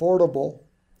more affordable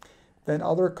than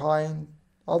other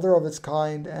of its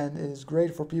kind and is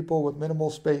great for people with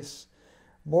minimal space.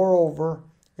 Moreover,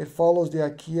 it follows the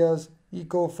IKEA's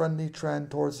eco-friendly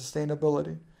trend towards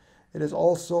sustainability. It is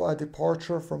also a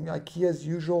departure from IKEA's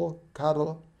usual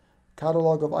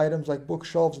catalog of items like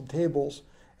bookshelves and tables,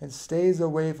 and stays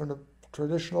away from the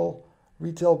traditional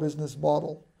retail business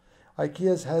model.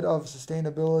 IKEA's head of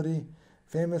sustainability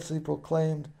famously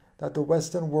proclaimed that the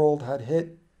Western world had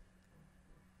hit,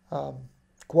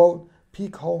 quote,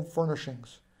 peak home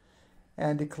furnishings,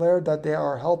 and declared that they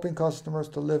are helping customers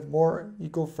to live more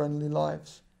eco-friendly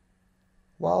lives.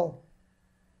 Wow.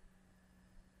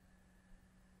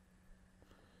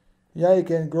 Yeah, you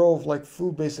can grow like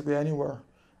food basically anywhere.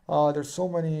 There's so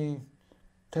many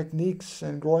techniques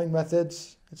and growing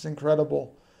methods. It's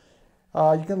incredible.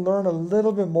 You can learn a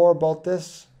little bit more about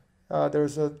this.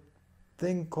 There's a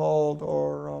thing called,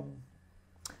 or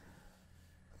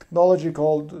technology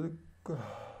called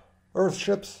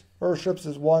Earthships. Earthships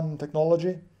is one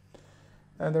technology.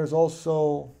 And there's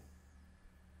also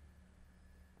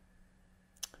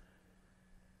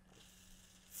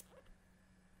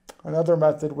another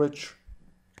method which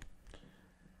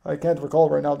I can't recall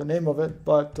right now the name of it,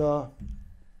 but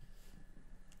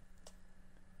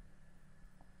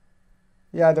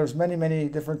yeah, there's many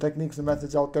different techniques and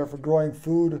methods out there for growing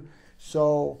food.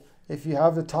 So if you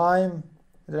have the time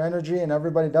their energy, and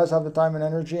everybody does have the time and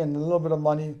energy and a little bit of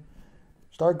money,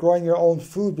 start growing your own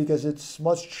food because it's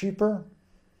much cheaper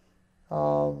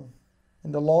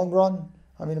in the long run.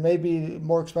 I mean, it may be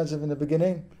more expensive in the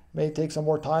beginning, it may take some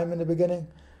more time in the beginning,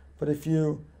 but if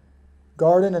you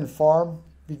garden and farm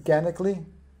veganically,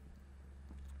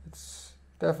 it's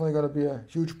definitely going to be a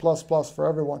huge plus for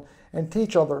everyone. And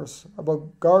teach others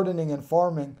about gardening and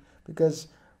farming, because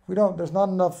there's not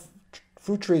enough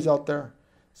fruit trees out there.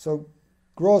 So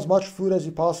grow as much food as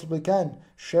you possibly can.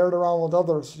 Share it around with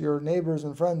others, your neighbors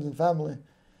and friends and family.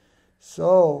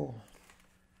 So,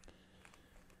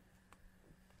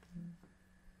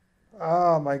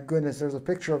 my goodness, there's a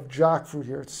picture of jackfruit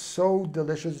here. It's so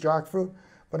delicious, jackfruit.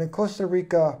 But in Costa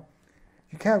Rica,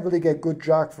 you can't really get good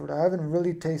jackfruit. I haven't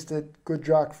really tasted good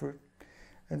jackfruit.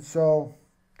 And so,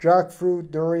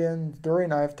 jackfruit,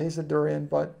 durian, I've tasted durian,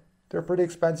 but they're pretty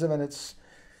expensive and it's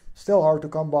still hard to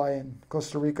come by in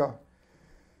Costa Rica.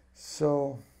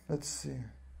 So, let's see.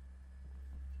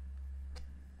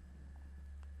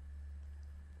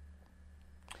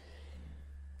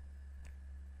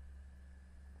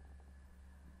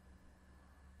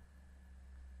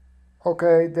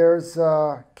 Okay, there's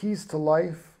Keys to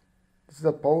Life. This is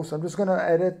a post. I'm just going to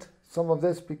edit some of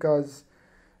this because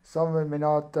some of it may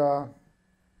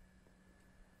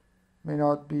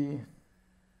not be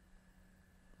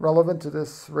relevant to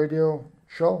this radio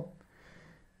show.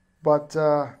 But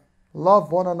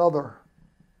love one another.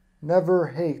 Never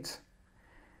hate.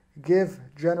 Give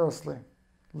generously.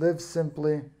 Live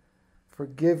simply.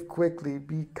 Forgive quickly.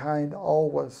 Be kind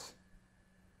always.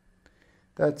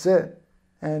 That's it.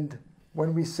 And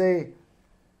when we say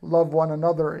love one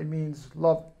another, it means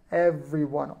love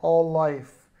everyone, all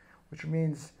life, which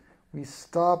means we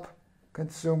stop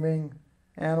consuming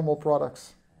animal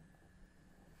products.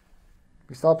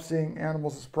 We stop seeing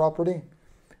animals as property.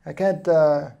 I can't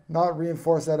not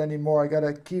reinforce that anymore. I got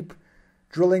to keep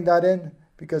drilling that in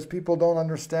because people don't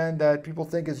understand that. People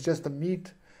think it's just the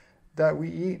meat that we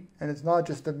eat, and it's not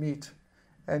just the meat.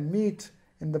 And meat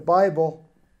in the Bible,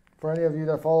 for any of you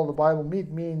that follow the Bible, meat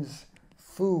means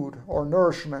food or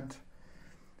nourishment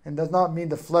and does not mean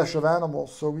the flesh of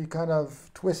animals. So we kind of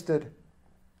twisted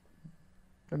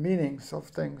the meanings of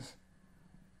things.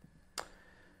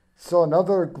 So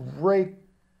another great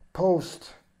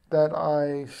post that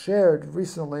I shared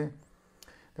recently,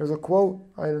 there's a quote,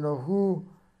 I don't know who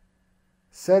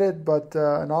said it, but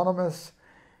anonymous,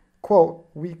 quote,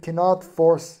 "We cannot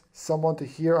force someone to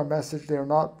hear a message they are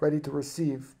not ready to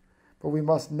receive, but we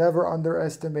must never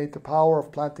underestimate the power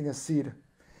of planting a seed."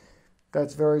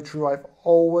 That's very true. I've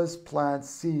always planted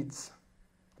seeds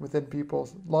within people,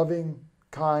 loving,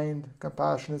 kind,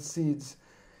 compassionate seeds,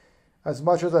 as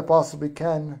much as I possibly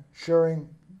can, sharing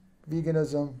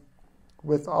veganism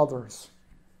with others.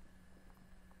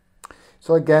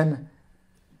 So again,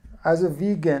 as a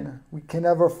vegan, we can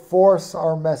never force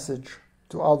our message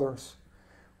to others.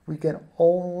 We can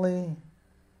only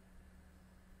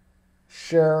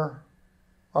share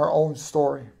our own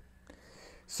story.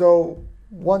 So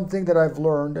one thing that I've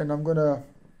learned, and I'm going to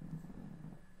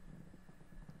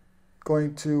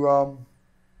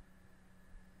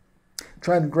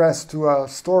try and progress to a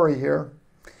story here.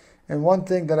 And one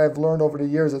thing that I've learned over the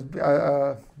years as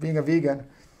being a vegan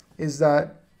is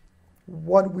that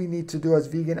what we need to do as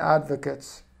vegan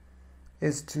advocates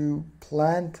is to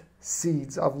plant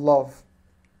seeds of love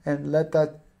and let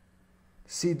that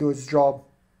seed do its job.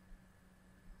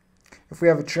 If we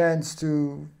have a chance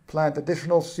to plant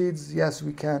additional seeds, yes,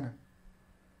 we can.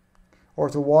 Or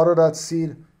to water that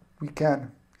seed, we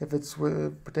can. If it's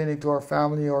pertaining to our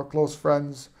family or close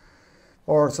friends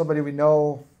or somebody we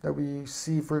know that we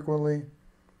see frequently,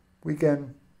 we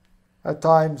can at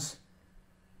times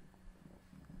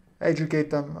educate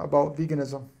them about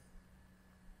veganism.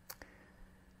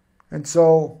 And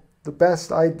so the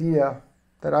best idea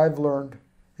that I've learned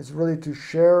is really to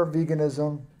share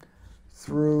veganism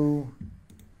through,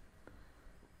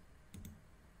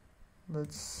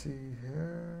 let's see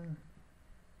here,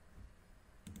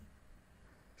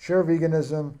 share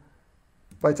veganism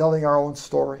by telling our own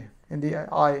story in the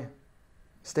I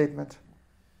statement.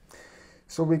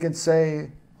 So we can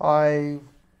say, I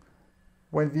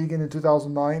went vegan in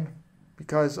 2009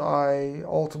 because I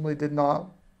ultimately did not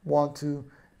want to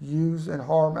use and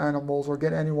harm animals or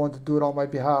get anyone to do it on my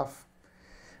behalf.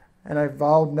 And I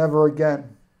vowed never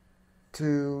again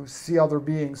to see other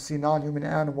beings, see non-human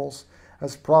animals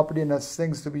as property and as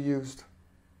things to be used.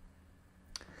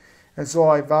 And so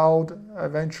I vowed,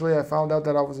 eventually I found out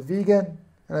that I was a vegan,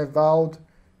 and I vowed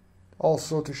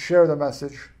also to share the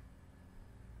message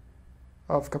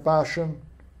of compassion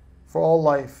for all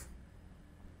life,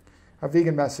 a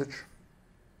vegan message.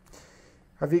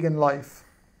 a vegan life,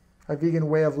 a vegan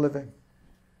way of living.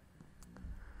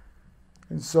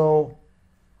 And so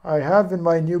I have in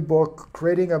my new book,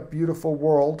 Creating a Beautiful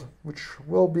World, which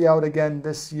will be out again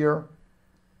this year,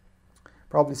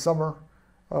 probably summer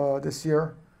this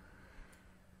year,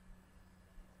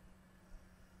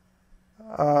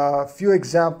 a few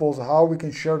examples of how we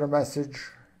can share the message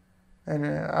and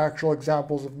actual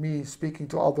examples of me speaking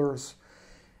to others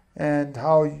and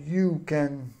how you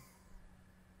can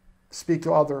speak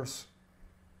to others.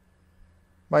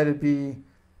 Might it be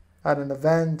at an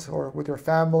event or with your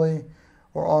family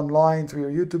or online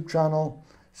through your YouTube channel.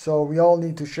 So we all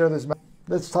need to share this.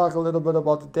 Let's talk a little bit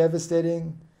about the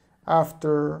devastating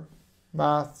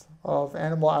aftermath of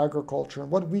animal agriculture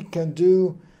and what we can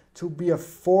do to be a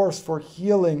force for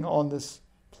healing on this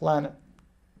planet.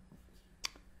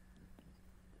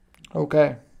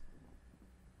 Okay.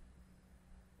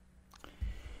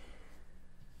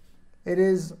 It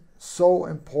is so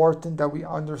important that we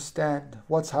understand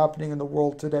what's happening in the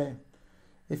world today.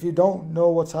 If you don't know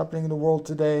what's happening in the world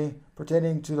today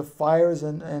pertaining to the fires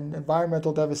and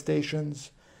environmental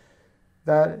devastations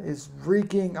that is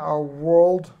wreaking our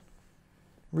world,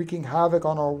 wreaking havoc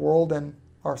on our world and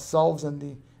ourselves and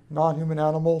the non-human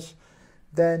animals,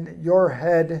 then your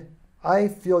head, I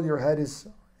feel your head is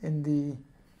in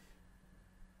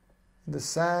the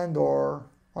sand, or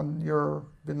you've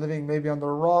been living maybe under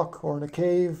a rock or in a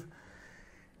cave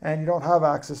and you don't have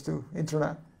access to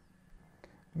internet.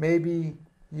 Maybe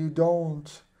you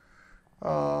don't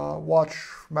watch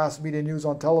mass media news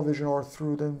on television or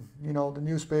through the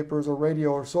newspapers or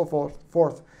radio or so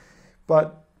forth.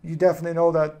 But you definitely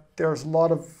know that there's a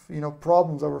lot of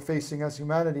problems that we're facing as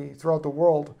humanity throughout the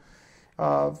world.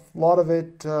 A lot of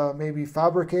it may be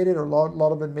fabricated, or a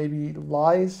lot of it may be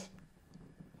lies.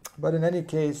 But in any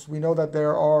case, we know that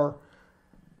there are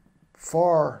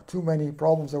far too many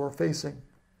problems that we're facing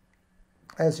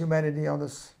as humanity on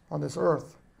this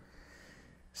earth.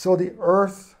 So the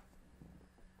earth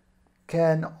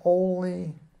can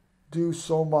only do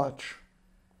so much.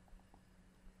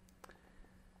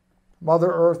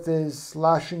 Mother Earth is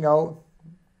lashing out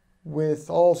with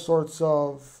all sorts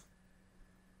of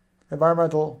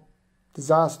environmental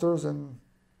disasters, and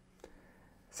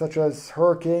such as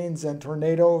hurricanes and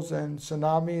tornadoes and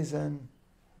tsunamis and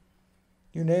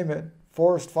you name it,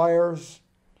 forest fires,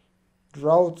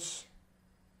 droughts.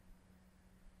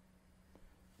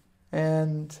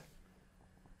 And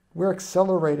we're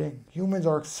accelerating. Humans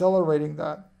are accelerating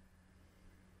that.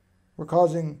 We're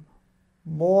causing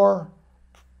more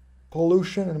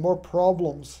pollution and more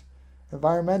problems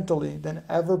environmentally than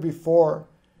ever before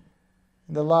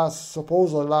in the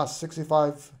supposedly last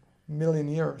 65 million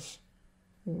years.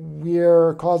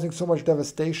 We're causing so much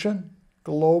devastation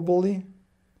globally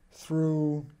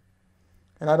through,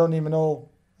 and I don't even know,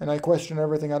 and I question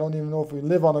everything. I don't even know if we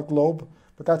live on a globe,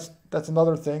 but that's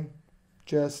another thing.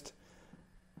 Just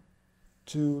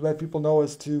to let people know,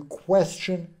 is to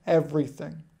question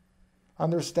everything.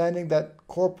 Understanding that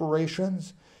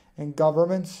corporations and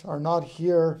governments are not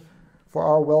here for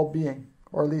our well-being,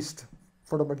 or at least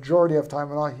for the majority of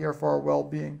time, are not here for our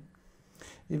well-being.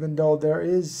 Even though there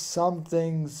are some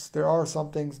things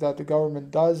that the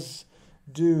government does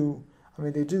do. I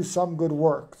mean, they do some good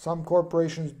work. Some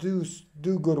corporations do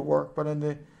good work, but in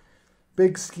the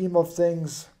big scheme of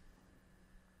things,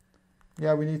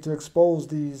 yeah, we need to expose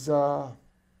these their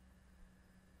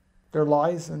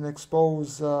lies and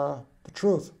expose the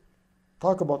truth.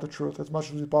 Talk about the truth as much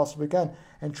as we possibly can.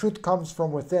 And truth comes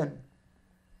from within,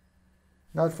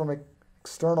 not from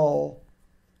external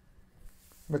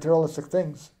materialistic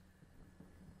things.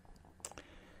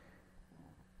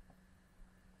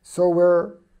 So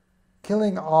we're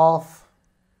killing off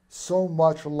so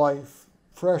much life,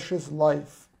 precious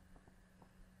life,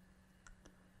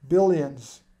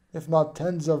 billions, if not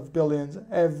tens of billions,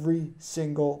 every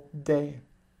single day.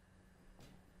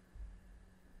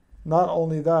 Not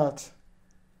only that,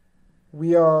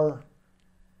 we are,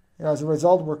 as a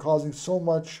result, we're causing so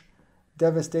much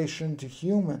devastation to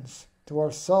humans, to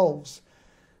ourselves,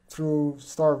 through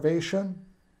starvation.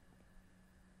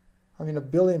 I mean, 1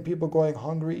 billion people going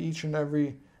hungry each and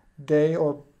every day,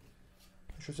 or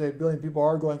I should say 1 billion people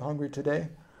are going hungry today.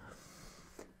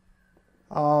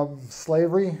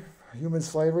 Slavery, human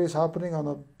slavery is happening on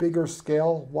a bigger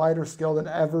scale, wider scale than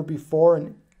ever before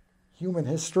in human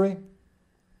history.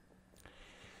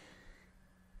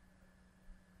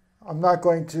 I'm not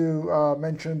going to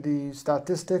mention the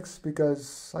statistics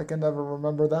because I can never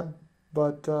remember them,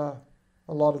 but a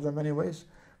lot of them anyways.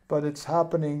 But it's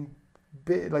happening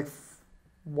big,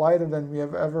 wider than we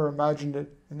have ever imagined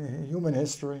it in human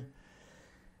history.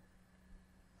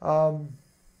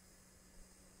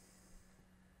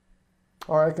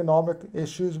 our economic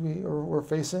issues we're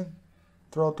facing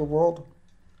throughout the world.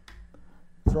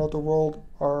 Throughout the world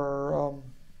are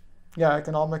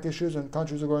economic issues, and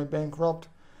countries are going bankrupt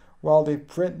while they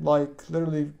print like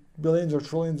literally billions or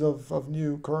trillions of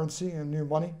new currency and new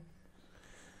money.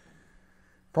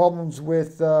 Problems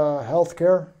with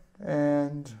healthcare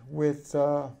and with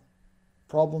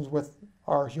problems with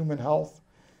our human health.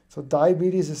 So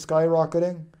diabetes is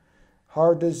skyrocketing,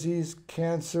 heart disease,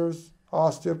 cancers,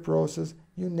 osteoporosis,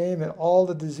 you name it, all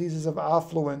the diseases of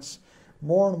affluence.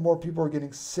 More and more people are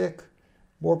getting sick.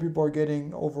 More people are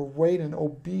getting overweight and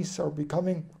obese, or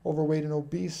becoming overweight and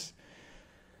obese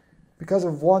because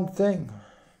of one thing: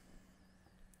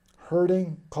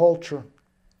 herding culture,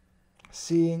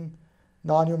 seeing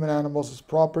non-human animals as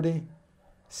property,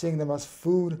 seeing them as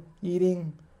food,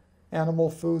 eating animal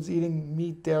foods, eating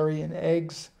meat, dairy, and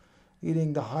eggs,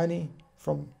 eating the honey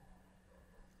from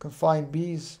confined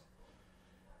bees,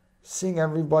 seeing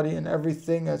everybody and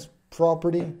everything as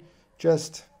property,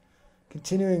 just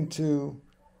continuing to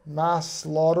mass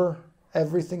slaughter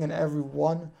everything and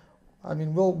everyone. I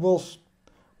mean, we'll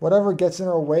whatever gets in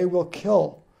our way, we'll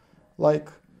kill. Like,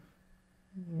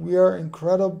 we are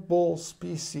incredible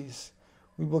species.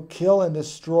 We will kill and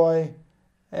destroy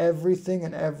everything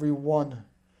and everyone.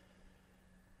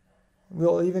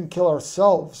 We'll even kill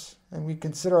ourselves, and we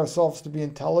consider ourselves to be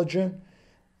intelligent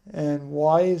and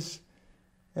wise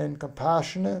and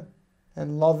compassionate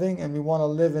and loving, and we want to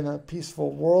live in a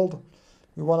peaceful world.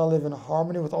 We want to live in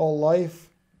harmony with all life.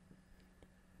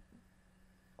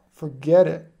 Forget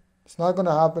it. It's not going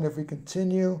to happen if we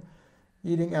continue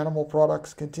eating animal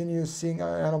products, continue seeing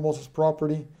our animals as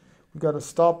property. We got to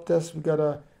stop this. We got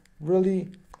to really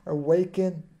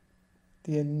awaken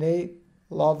the innate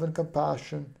love and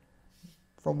compassion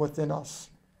from within us.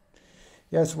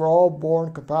 Yes, we're all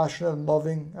born compassionate and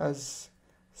loving as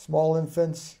small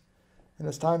infants, and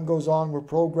as time goes on, we're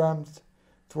programmed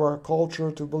through our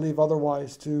culture to believe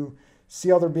otherwise, to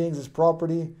see other beings as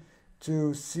property,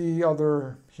 to see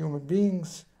other human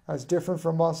beings as different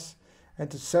from us,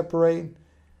 and to separate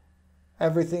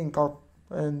everything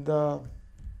and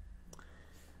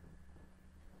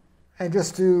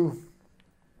just to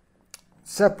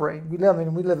separate. We live in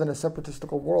a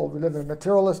separatistical world. We live in a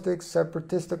materialistic,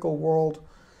 separatistical world,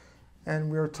 and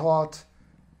we're taught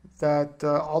that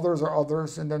others are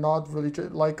others, and they're not really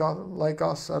like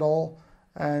us at all.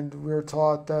 And we're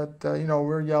taught that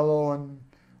we're yellow and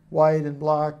white and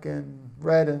black and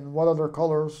red and what other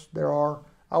colors there are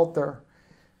out there.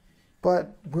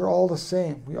 But we're all the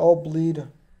same. We all bleed.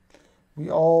 We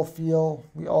all feel.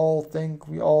 We all think.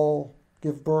 We all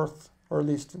give birth, or at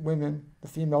least women, the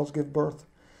females give birth.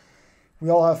 We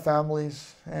all have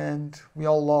families, and we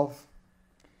all love,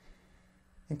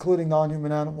 including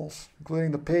non-human animals,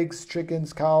 including the pigs,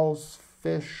 chickens, cows,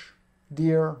 fish,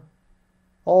 deer,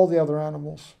 all the other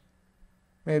animals.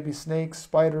 Maybe snakes,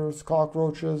 spiders,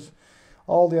 cockroaches,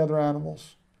 all the other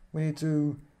animals. We need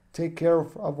to take care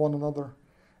of one another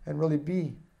and really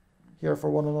be here for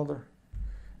one another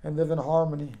and live in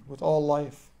harmony with all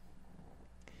life.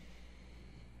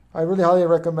 I really highly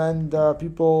recommend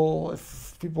people,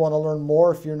 if people want to learn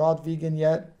more, if you're not vegan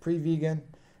yet, pre-vegan,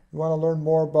 you want to learn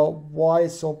more about why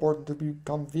it's so important to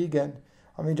become vegan.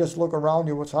 I mean, just look around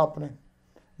you, what's happening.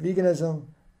 Veganism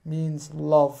means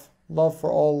love for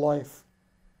all life.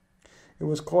 It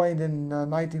was coined in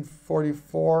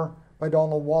 1944 by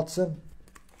Donald Watson,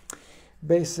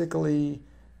 basically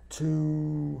it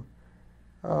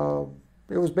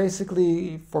was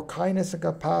basically for kindness and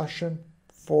compassion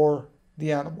for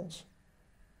the animals.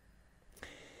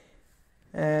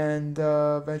 And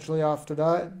eventually after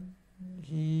that,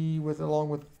 he, along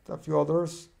with a few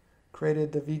others,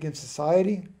 created the Vegan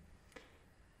Society,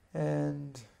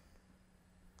 and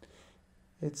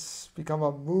it's become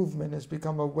a movement. It's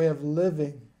become a way of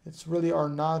living. It's really our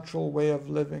natural way of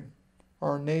living,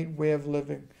 our innate way of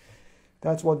living.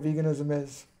 That's what veganism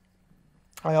is.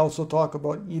 I also talk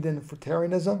about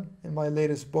Eden-fruitarianism in my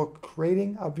latest book,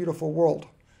 Creating a Beautiful World.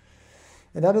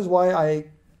 And that is why I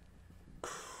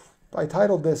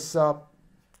titled this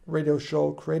radio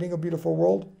show, Creating a Beautiful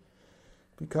World,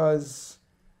 because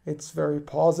it's very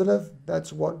positive.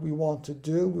 That's what we want to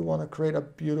do. We want to create a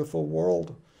beautiful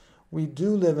world. We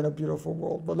do live in a beautiful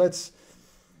world, but let's,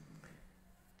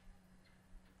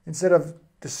 instead of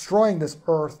destroying this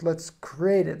earth, let's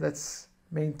create it. Let's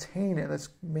maintain it. Let's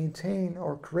maintain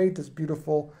or create this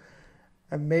beautiful,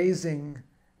 amazing,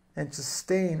 and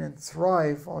sustain and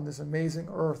thrive on this amazing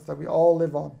earth that we all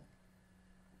live on.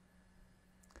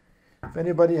 If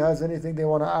anybody has anything they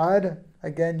want to add,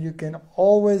 again, you can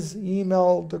always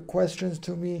email the questions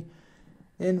to me,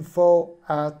 info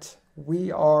at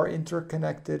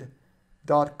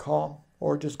weareinterconnected.com,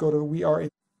 or just go to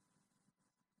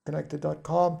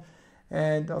weareinterconnected.com,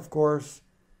 and of course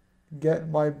get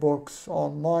my books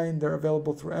online. They're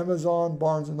available through Amazon,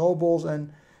 Barnes and Nobles,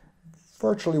 and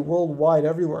virtually worldwide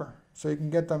everywhere. So you can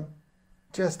get them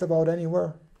just about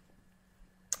anywhere.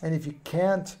 And if you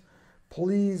can't,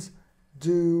 please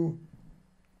do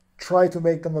try to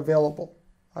make them available.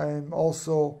 I'm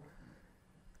also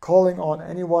calling on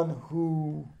anyone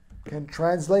who can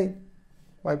translate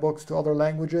my books to other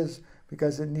languages,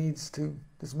 because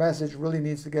this message really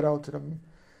needs to get out to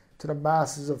the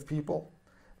masses of people.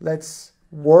 Let's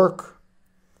work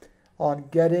on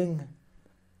getting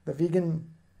the vegan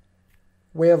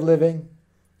way of living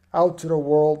out to the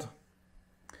world.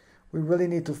 We really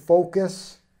need to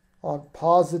focus on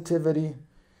positivity,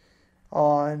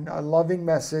 on a loving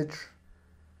message.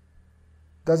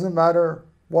 Doesn't matter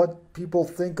what people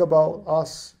think about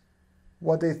us,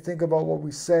 what they think about what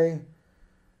we say,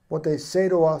 what they say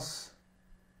to us,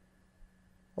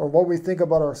 or what we think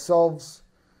about ourselves.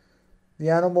 The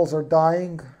animals are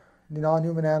dying, the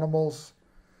non-human animals.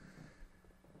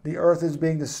 The earth is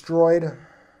being destroyed.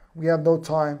 We have no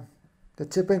time. The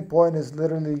tipping point is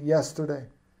literally yesterday.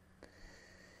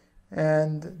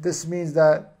 And this means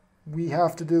that we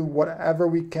have to do whatever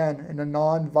we can in a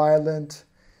non-violent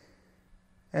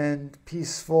and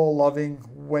peaceful, loving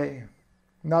way.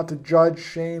 Not to judge,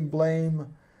 shame,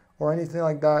 blame, or anything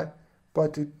like that,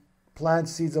 but to plant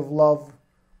seeds of love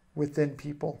within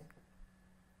people.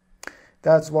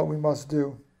 That's what we must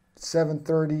do.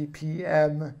 7:30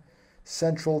 p.m.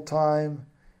 Central Time,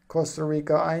 Costa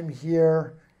Rica. I'm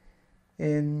here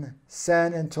in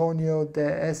San Antonio de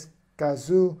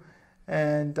Escazú,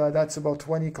 and that's about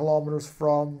 20 kilometers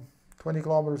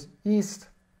east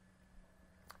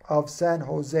of San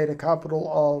Jose, the capital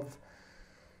of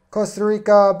Costa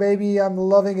Rica. Baby, I'm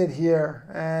loving it here,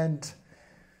 and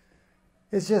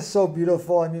it's just so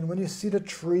beautiful. I mean, when you see the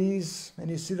trees and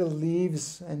you see the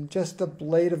leaves and just a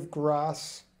blade of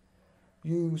grass,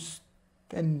 you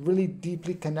and really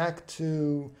deeply connect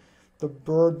to the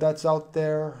bird that's out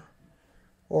there,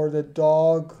 or the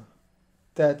dog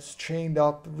that's chained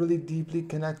up, really deeply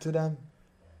connect to them.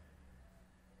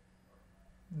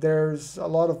 There's a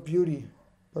lot of beauty,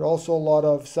 but also a lot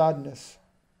of sadness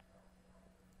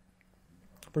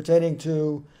pertaining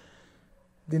to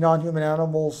the non-human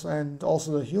animals, and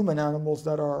also the human animals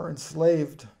that are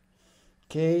enslaved,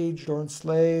 caged or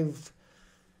enslaved,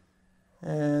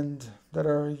 and that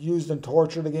are used and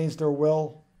tortured against their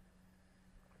will.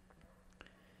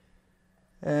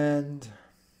 And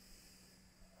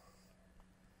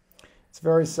it's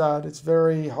very sad, it's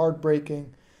very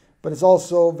heartbreaking, but it's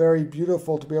also very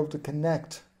beautiful to be able to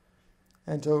connect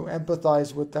and to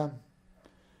empathize with them.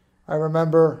 I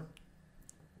remember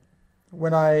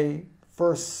when I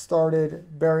first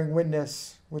started bearing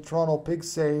witness with Toronto Pig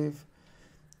Save,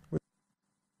 with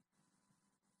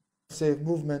the Save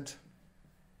movement.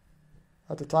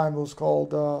 At the time it was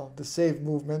called the Save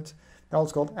Movement. Now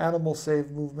it's called Animal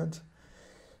Save Movement.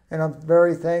 And I'm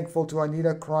very thankful to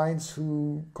Anita Kreins,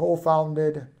 who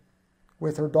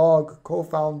with her dog,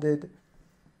 co-founded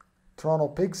Toronto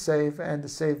Pig Save and the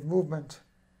Save Movement.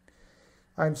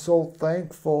 I'm so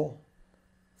thankful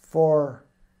for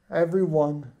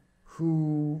everyone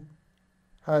who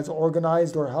has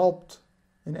organized or helped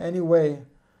in any way,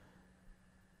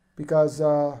 because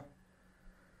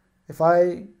if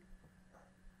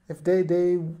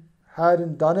they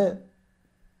hadn't done it,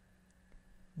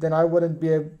 then I wouldn't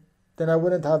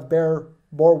have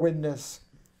bore witness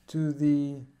to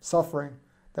the suffering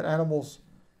that animals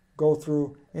go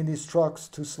through in these trucks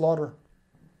to slaughter.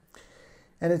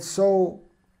 And it's so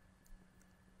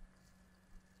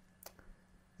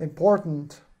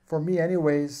important for me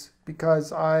anyways,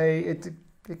 because it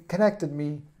connected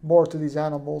me more to these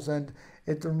animals, and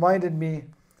it reminded me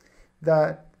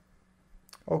that,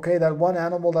 okay, that one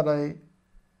animal that I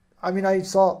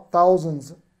saw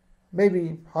thousands,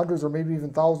 maybe hundreds or maybe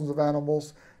even thousands of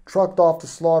animals trucked off to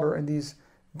slaughter in these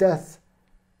death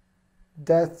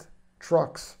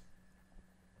trucks.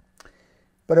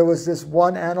 But it was this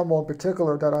one animal in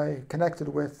particular that I connected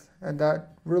with, and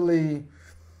that really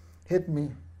hit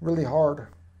me really hard.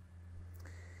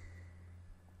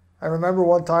 I remember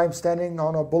one time standing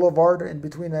on a boulevard in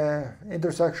between an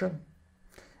intersection,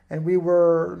 and we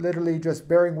were literally just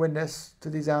bearing witness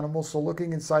to these animals, so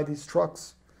looking inside these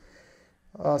trucks.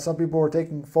 Some people were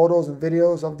taking photos and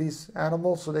videos of these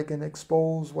animals so they can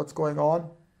expose what's going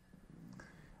on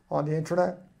the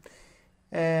internet.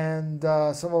 And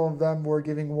some of them were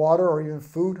giving water or even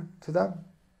food to them.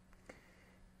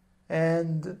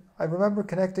 And I remember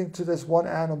connecting to this one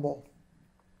animal.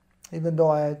 even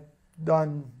though I had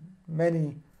done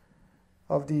many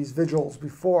of these vigils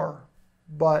before.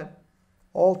 But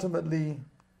ultimately,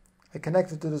 I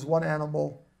connected to this one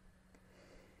animal,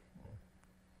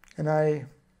 and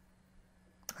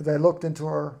as I looked into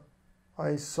her,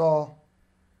 I saw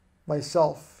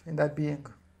myself in that being.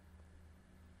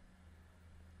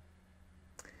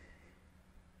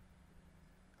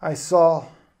 I saw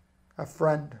a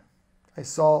friend. I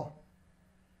saw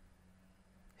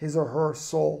his or her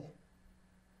soul.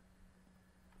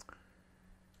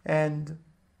 And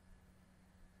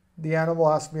the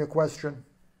animal asked me a question.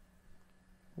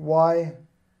 Why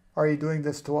are you doing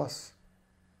this to us?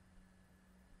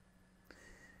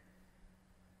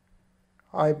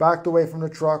 I backed away from the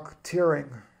truck,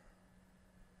 tearing,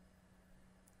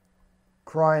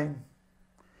 crying.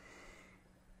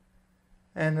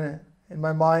 And in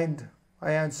my mind,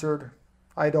 I answered,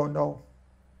 I don't know.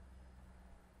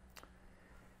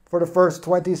 For the first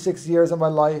 26 years of my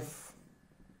life,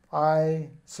 I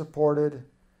supported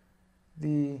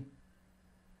the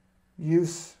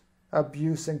use,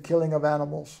 abuse, and killing of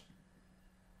animals.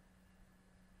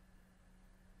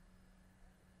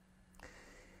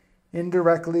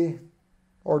 Indirectly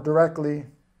or directly,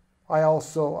 I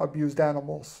also abused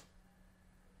animals.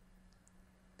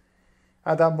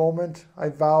 At that moment, I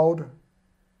vowed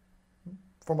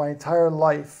for my entire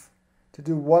life to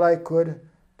do what I could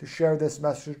to share this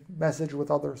message with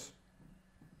others.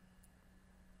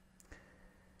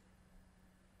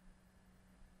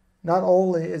 Not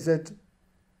only is it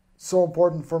so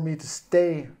important for me to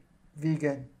stay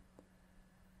vegan,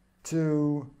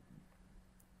 to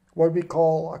what we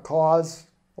call a cause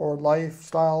or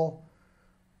lifestyle,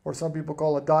 or some people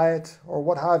call a diet, or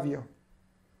what have you,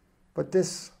 but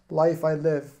this life I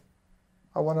live,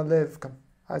 I want to live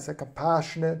as a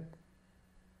compassionate,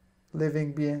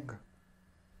 living being.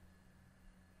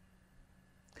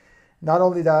 Not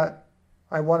only that,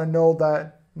 I want to know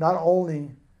that not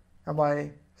only am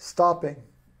I stopping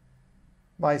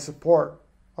my support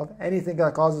of anything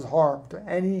that causes harm to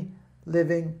any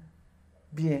living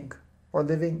being or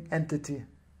living entity,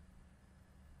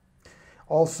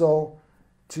 also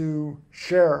to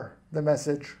share the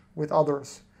message with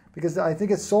others. Because I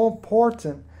think it's so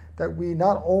important that we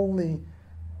not only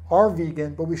are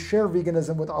vegan, but we share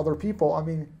veganism with other people. I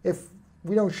mean, if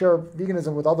we don't share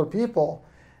veganism with other people,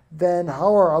 then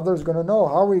how are others going to know?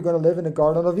 How are we going to live in the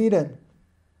Garden of Eden?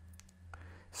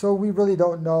 So we really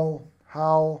don't know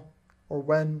how or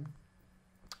when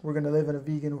we're going to live in a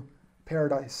vegan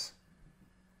paradise.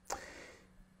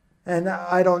 And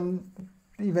I don't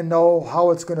even know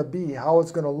how it's going to be, how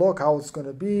it's going to look, how it's going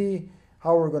to be,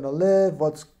 how we're going to live,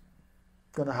 what's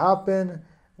going to happen,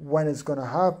 when it's going to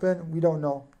happen. We don't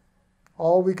know.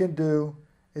 All we can do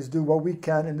is do what we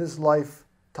can in this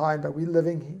lifetime that we're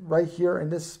living right here in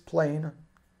this plane.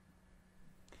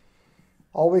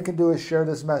 All we can do is share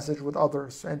this message with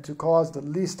others and to cause the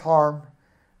least harm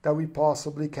that we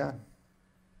possibly can.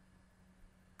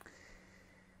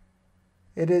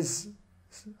 It is,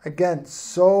 again,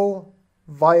 so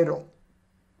vital.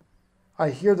 I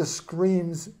hear the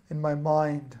screams in my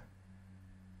mind.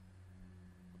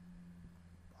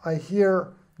 I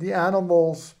hear the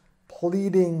animals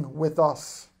pleading with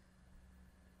us.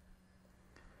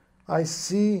 I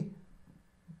see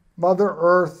Mother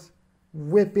Earth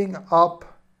whipping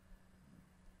up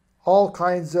all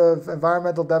kinds of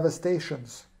environmental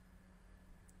devastations.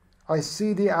 I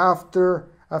see the after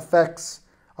effects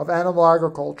of animal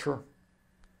agriculture.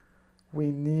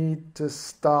 We need to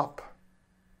stop.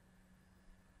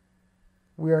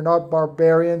 We are not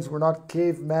barbarians. We're not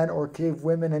cavemen or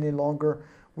cavewomen any longer.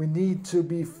 We need to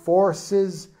be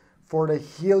forces for the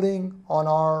healing on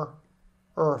our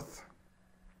earth.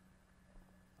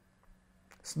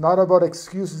 It's not about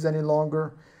excuses any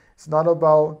longer. It's not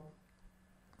about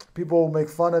people make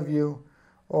fun of you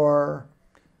or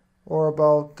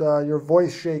about your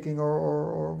voice shaking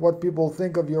or what people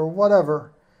think of you or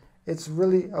whatever. It's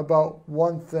really about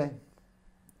one thing.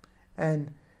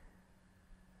 And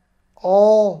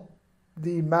all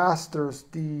the masters,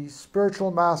 the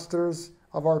spiritual masters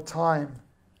of our time,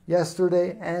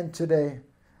 yesterday and today,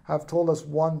 have told us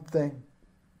one thing.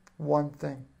 One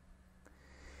thing.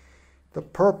 The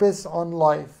purpose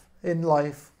in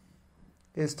life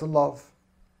is to love.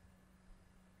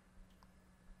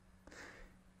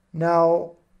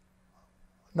 Now,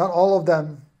 not all of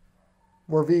them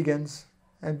were vegans,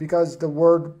 and because the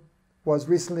word was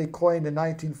recently coined in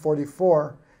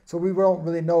 1944, so we don't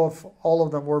really know if all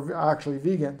of them were actually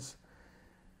vegans.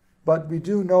 But we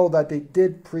do know that they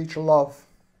did preach love,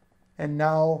 and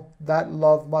now that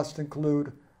love must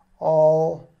include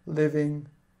all living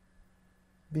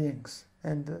beings.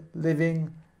 and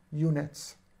living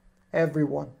units.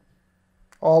 Everyone,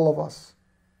 all of us.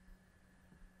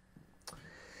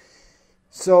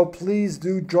 So please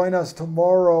do join us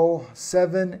tomorrow,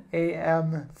 7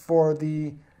 a.m. for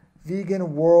the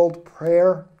Vegan World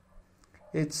Prayer.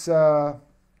 It's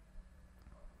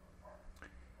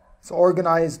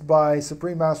organized by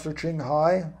Supreme Master Ching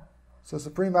Hai. So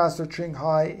Supreme Master Ching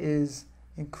Hai is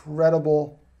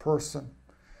incredible person,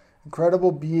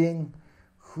 incredible being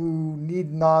who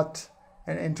need not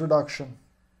an introduction.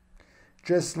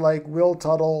 Just like Will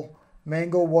Tuttle,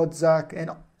 Mango Woodzak,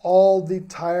 and all the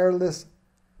tireless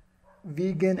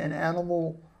vegan and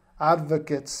animal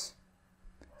advocates.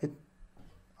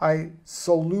 I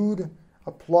salute,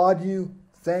 applaud you,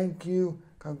 thank you,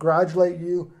 congratulate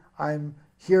you. I'm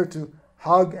here to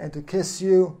hug and to kiss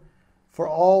you for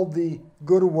all the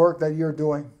good work that you're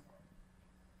doing.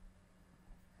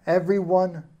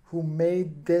 Everyone who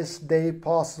made this day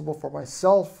possible for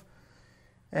myself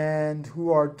and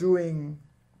who are doing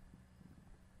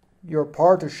your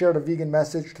part to share the vegan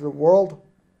message to the world,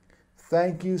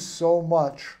 thank you so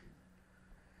much.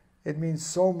 It means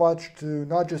so much to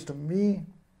not just to me,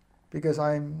 because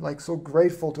I'm like so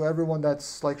grateful to everyone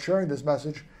that's like sharing this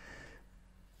message,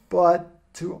 but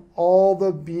to all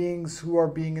the beings who are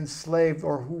being enslaved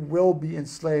or who will be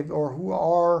enslaved or who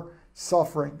are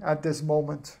suffering at this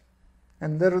moment.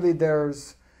 And literally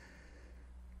there's,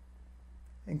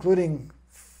 including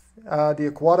the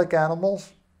aquatic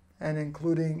animals and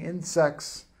including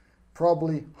insects,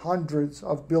 probably hundreds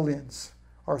of billions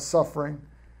are suffering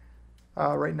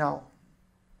right now.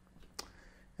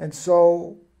 And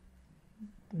so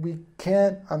we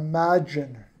can't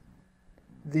imagine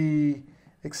the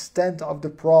extent of the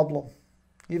problem.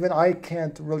 Even I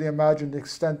can't really imagine the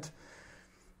extent,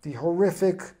 the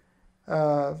horrific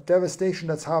devastation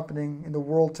that's happening in the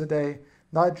world today,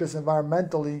 not just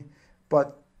environmentally,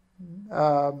 but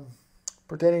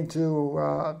pertaining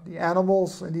to the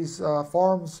animals in these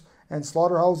farms and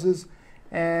slaughterhouses,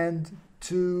 and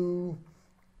to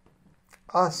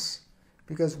us,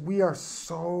 because we are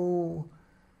so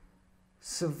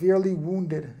severely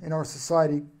wounded in our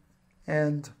society,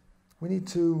 and we need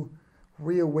to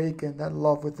reawaken that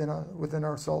love within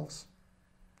ourselves.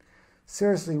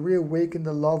 Seriously, reawaken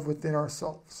the love within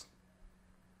ourselves.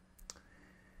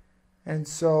 And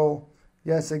so,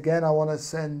 yes, again, I want to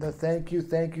send a thank you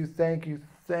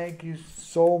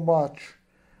so much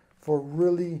for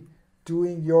really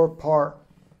doing your part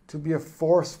to be a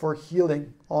force for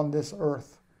healing on this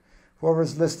earth.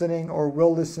 Whoever's listening or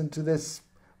will listen to this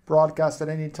broadcast at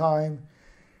any time,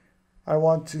 I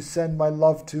want to send my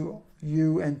love to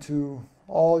you and to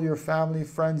all your family,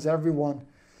 friends, everyone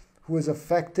who is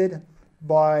affected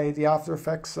by the after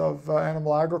effects of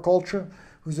animal agriculture,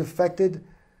 who's affected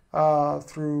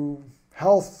through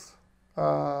health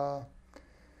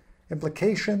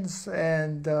implications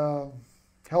and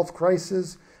health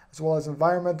crisis, as well as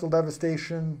environmental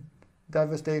devastations,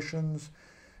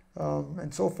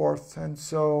 and so forth. And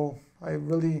so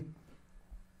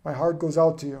my heart goes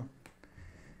out to you.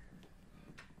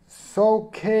 So,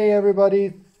 okay,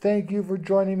 everybody, thank you for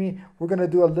joining me. We're going to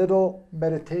do a little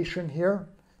meditation here.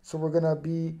 So we're going to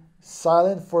be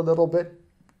silent for a little bit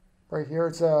right here.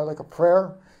 It's like a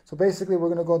prayer. So basically, we're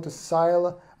going to go into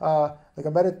silent,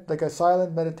 like a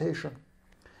silent meditation.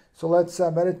 So let's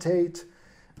meditate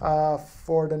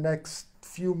for the next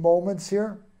few moments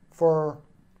here, for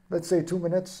let's say 2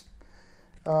 minutes,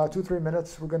 2-3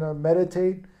 minutes. We're going to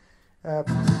meditate,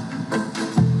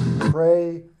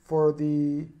 pray for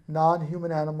the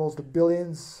non-human animals, the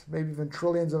billions, maybe even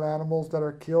trillions of animals that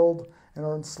are killed and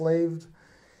are enslaved.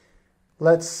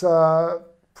 Let's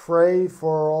pray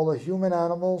for all the human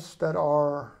animals that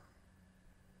are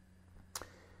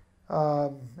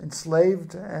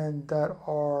enslaved and that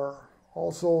are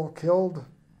also killed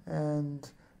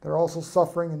and they're also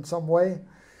suffering in some way.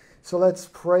 So let's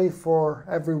pray for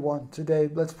everyone today.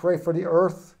 Let's pray for the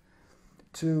earth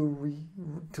to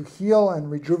heal and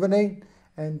rejuvenate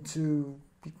and to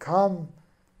become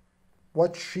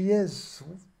what she is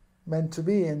meant to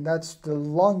be, and that's the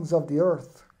lungs of the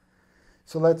earth.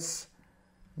 So let's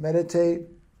meditate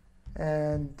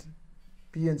and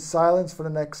be in silence for the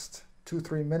next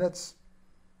 2-3 minutes.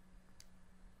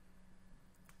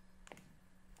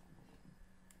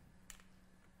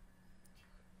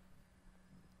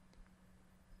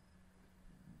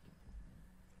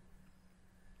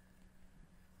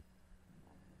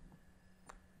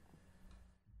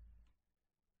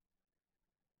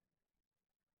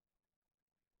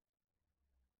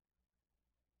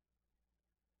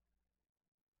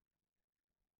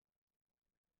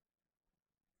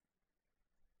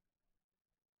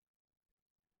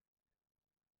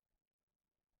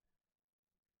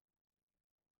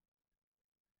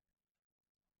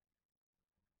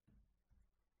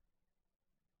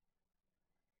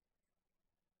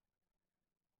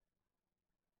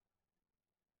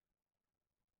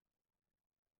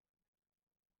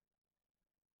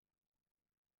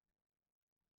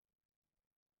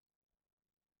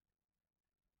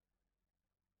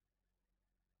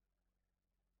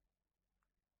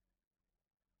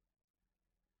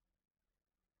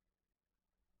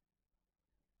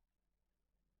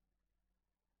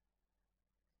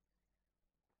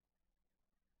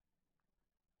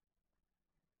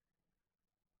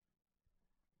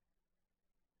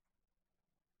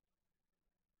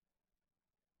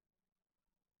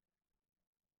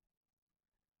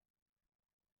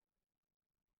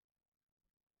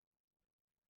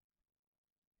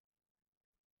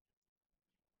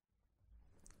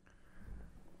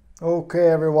 Okay,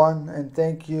 everyone, and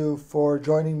thank you for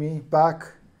joining me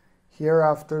back here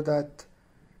after that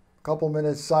couple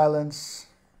minutes silence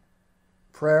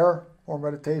prayer or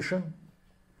meditation.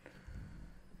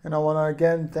 And I want to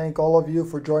again thank all of you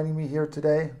for joining me here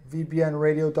today.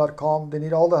 VBNradio.com. They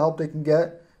need all the help they can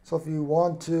get. So if you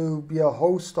want to be a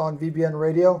host on VBN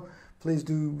Radio, please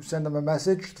do send them a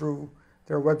message through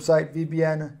their website,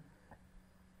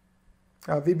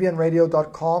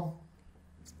 VBNradio.com,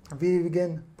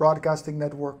 Vegan Broadcasting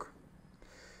Network.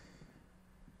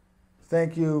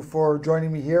 Thank you for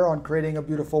joining me here on Creating a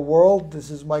Beautiful World.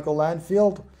 This is Michael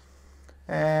Lanfield.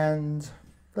 And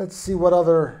let's see what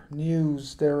other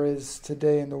news there is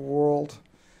today in the world.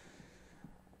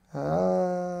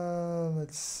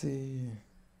 Let's see.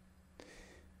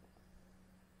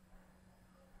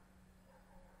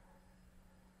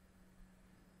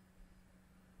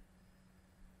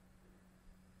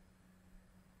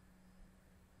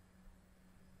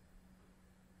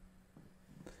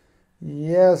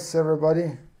 Yes,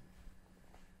 everybody.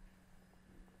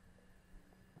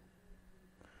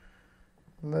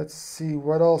 Let's see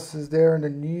what else is there in the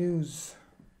news.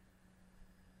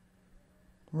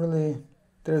 Really,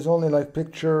 there's only like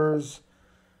pictures.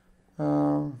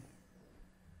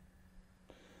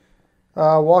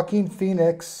 Joaquin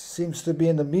Phoenix seems to be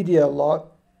in the media a lot,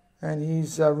 and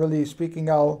he's really speaking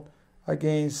out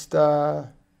against the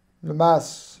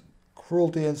mass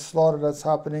cruelty and slaughter that's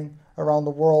happening around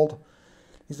the world.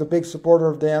 He's a big supporter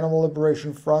of the Animal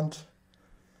Liberation Front,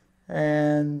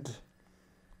 and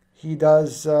he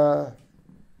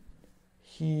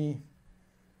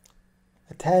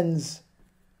attends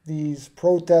these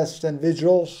protests and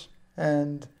vigils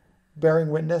and bearing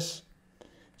witness.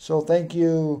 So thank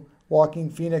you, Joaquin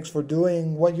Phoenix, for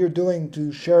doing what you're doing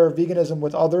to share veganism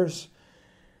with others.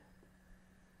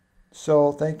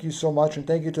 So thank you so much, and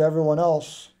thank you to everyone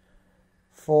else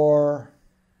for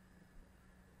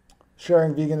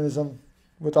sharing veganism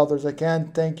with others. I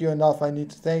can't thank you enough. I need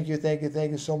to thank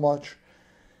you so much.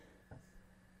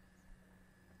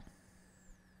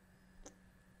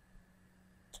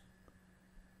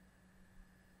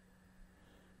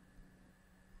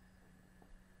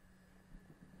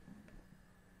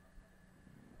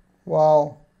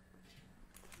 Wow.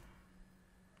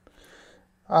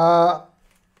 I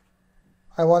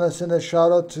want to send a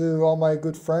shout out to all my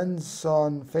good friends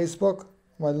on Facebook,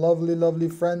 my lovely, lovely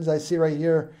friends. I see right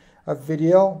here a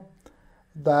video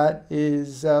that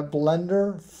is a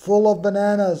blender full of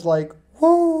bananas, like,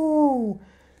 whoo!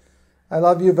 I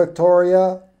love you,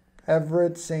 Victoria,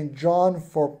 Everett, St. John,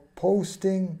 for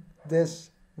posting this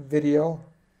video,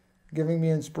 giving me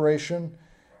inspiration.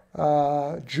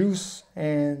 Juice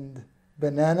and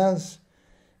bananas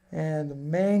and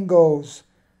mangoes.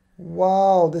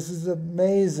 Wow, this is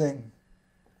amazing.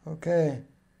 Okay.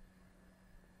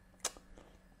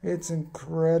 It's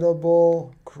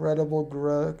incredible,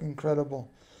 incredible.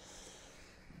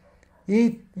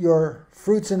 Eat your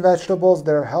fruits and vegetables.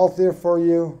 They're healthier for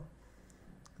you.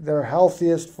 They're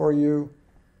healthiest for you.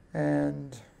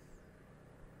 And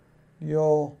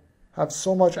you'll have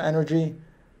so much energy.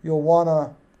 You'll want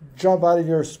to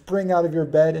spring out of your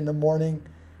bed in the morning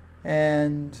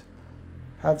and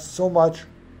have so much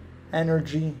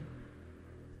energy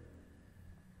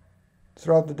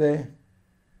throughout the day.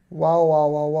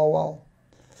 Wow.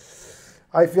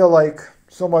 I feel like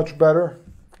so much better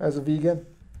as a vegan,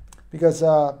 because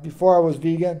before I was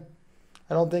vegan,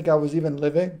 I don't think I was even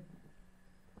living.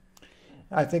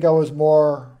 I think I was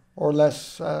more or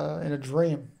less in a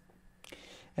dream.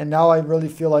 And now I really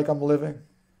feel like I'm living.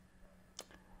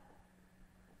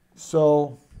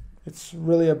 So it's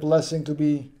really a blessing to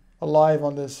be alive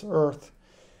on this earth.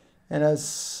 And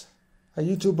as a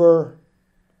YouTuber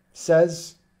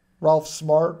says, Ralph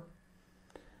Smart,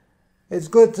 it's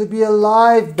good to be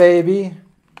alive, baby.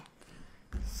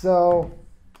 So,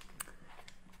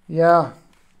 yeah.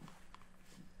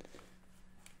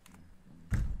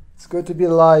 It's good to be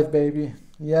alive, baby.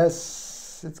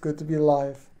 Yes, it's good to be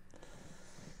alive.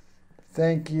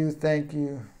 Thank you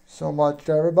so much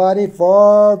to everybody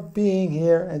for being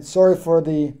here, and sorry for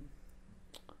the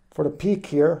peak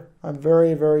here. I'm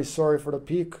very, very sorry for the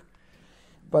peak,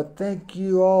 but thank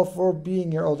you all for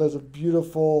being here. Oh, there's a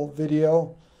beautiful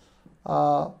video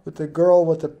with the girl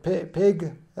with the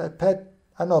pig, a pet.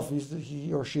 I don't know if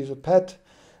he or she's a pet,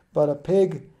 but a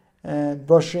pig, and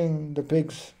brushing the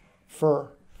pig's fur.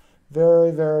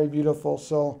 Very, very beautiful.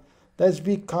 So let's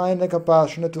be kind and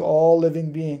compassionate to all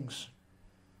living beings.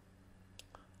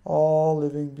 All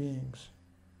living beings.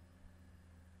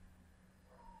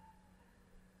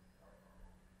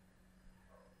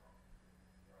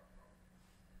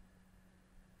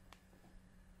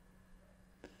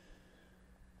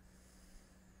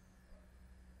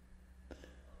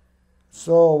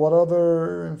 So what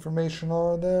other information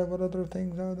are there? What other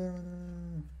things are there?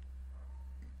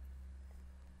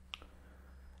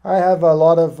 I have a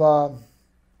lot of, on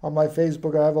my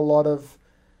Facebook, I have a lot of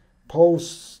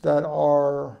posts that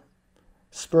are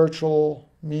spiritual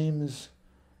memes,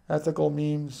 ethical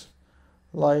memes,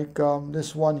 like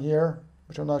this one here,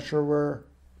 which I'm not sure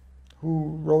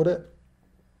who wrote it.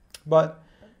 But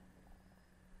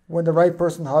when the right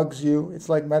person hugs you, it's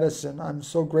like medicine. I'm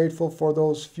so grateful for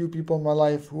those few people in my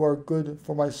life who are good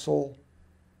for my soul.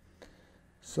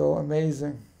 So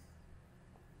amazing.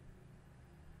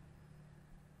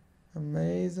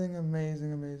 Amazing,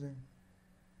 amazing, amazing.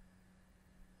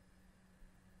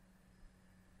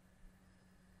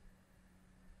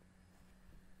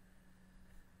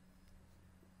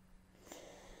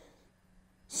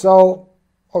 So,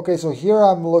 okay, so here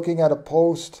I'm looking at a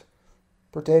post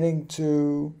pertaining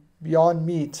to Beyond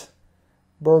Meat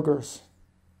burgers.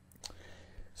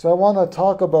 So I want to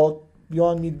talk about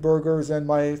Beyond Meat burgers and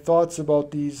my thoughts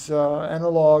about these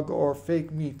analog or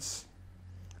fake meats.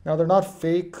 Now, they're not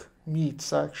fake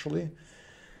meats, actually.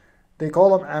 They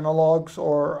call them analogs,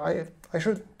 or I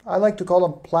like to call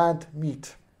them plant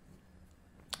meat,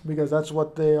 because that's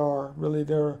what they are. Really,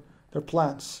 they're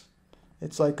plants.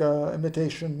 It's like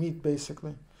imitation meat,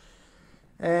 basically.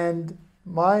 And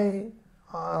my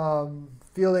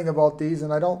feeling about these,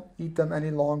 and I don't eat them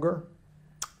any longer,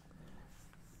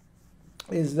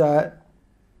 is that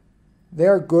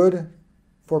they're good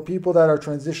for people that are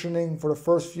transitioning for the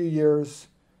first few years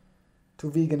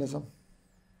to veganism.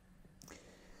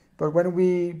 But when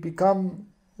we become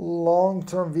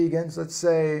long-term vegans, let's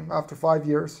say after 5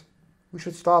 years, we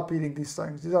should stop eating these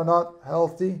things. These are not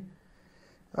healthy.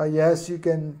 Yes, you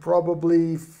can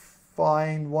probably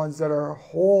find ones that are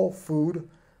whole food,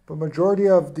 but majority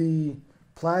of the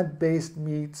plant-based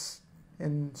meats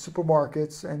in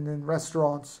supermarkets and in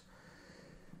restaurants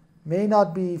may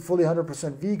not be fully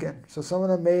 100% vegan. So some of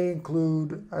them may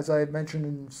include, as I had mentioned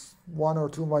in one or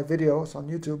two of my videos on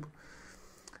YouTube,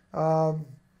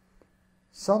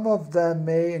 some of them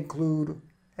may include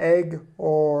egg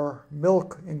or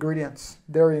milk ingredients,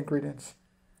 dairy ingredients.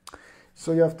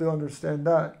 So you have to understand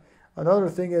that. Another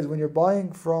thing is, when you're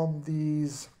buying from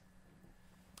these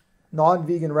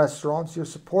non-vegan restaurants, you're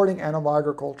supporting animal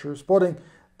agriculture, you're supporting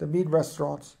the meat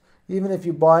restaurants, even if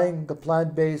you're buying the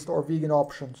plant-based or vegan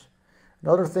options.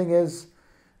 Another thing is,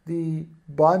 the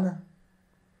bun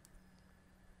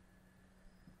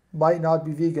might not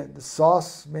be vegan. The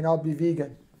sauce may not be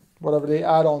vegan, whatever they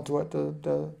add onto it,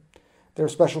 their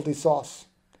specialty sauce.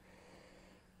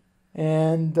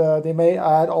 And they may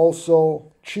add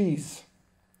also cheese.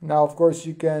 Now, of course,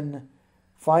 you can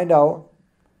find out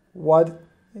what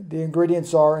the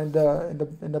ingredients are in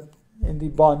the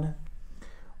bun,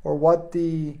 or what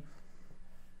the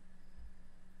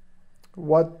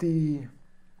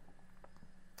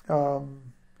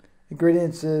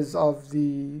ingredients is of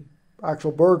the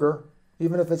actual burger,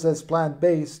 even if it says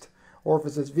plant-based or if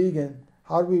it says vegan.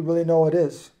 How do we really know it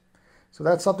is? So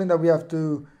that's something that we have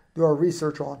to do our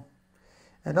research on.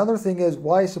 Another thing is,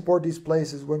 why support these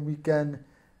places when we can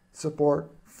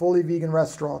support fully vegan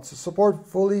restaurants? So support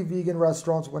fully vegan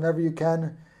restaurants whenever you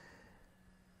can.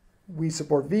 We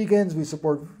support vegans, we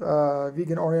support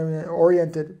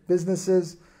vegan-oriented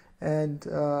businesses, and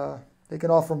they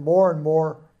can offer more and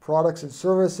more products and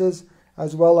services,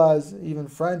 as well as even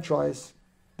franchise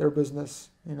their business,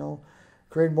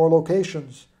 create more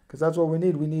locations, because that's what we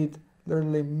need. We need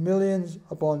literally millions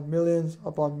upon millions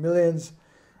upon millions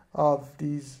of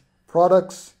these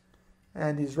products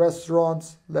and these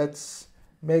restaurants. Let's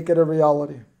make it a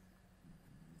reality.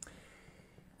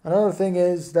 Another thing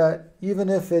is that even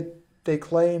if they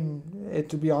claim it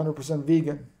to be 100%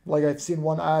 vegan, like I've seen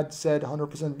one ad said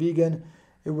 100% vegan,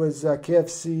 it was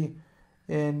KFC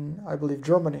in, I believe,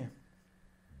 Germany.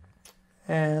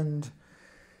 And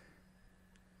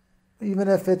even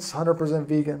if it's 100%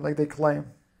 vegan, like they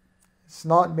claim, it's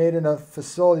not made in a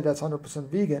facility that's 100%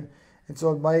 vegan. And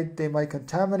so they might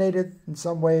contaminate it in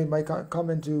some way, it might come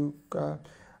into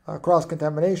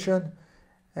cross-contamination,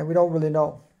 and we don't really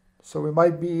know. So we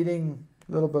might be eating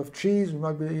a little bit of cheese, we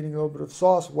might be eating a little bit of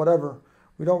sauce, whatever.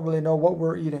 We don't really know what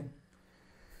we're eating.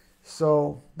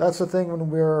 So that's the thing when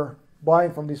we're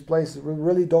buying from these places, we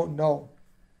really don't know.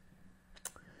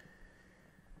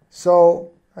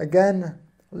 So again,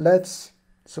 let's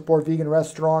support vegan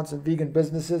restaurants and vegan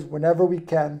businesses whenever we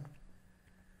can,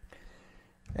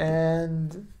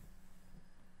 and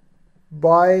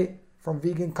buy from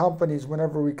vegan companies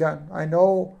whenever we can. I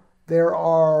know there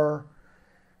are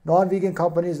non-vegan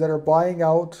companies that are buying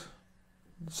out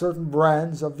certain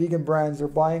brands of vegan brands. They're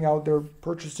buying out, they're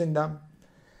purchasing them.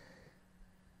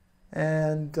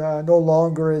 and no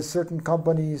longer is certain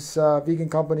companies, vegan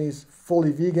companies,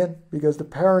 fully vegan, because the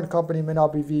parent company may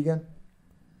not be vegan.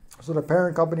 So the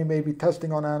parent company may be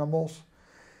testing on animals.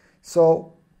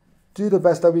 So do the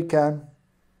best that we can,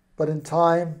 but in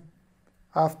time,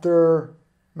 after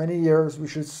many years, we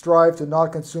should strive to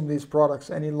not consume these products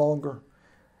any longer.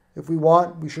 If we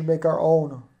want, we should make our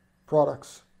own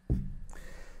products.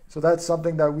 So that's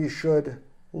something that we should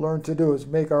learn to do, is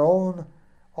make our own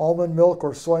almond milk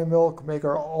or soy milk, make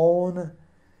our own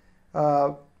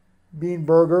bean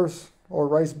burgers or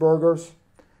rice burgers,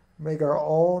 make our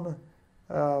own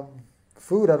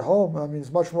food at home. I mean,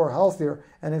 it's much more healthier.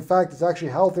 And in fact, it's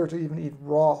actually healthier to even eat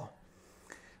raw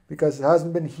because it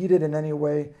hasn't been heated in any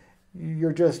way.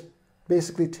 You're just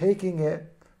basically taking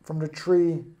it from the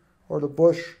tree or the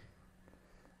bush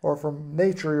or from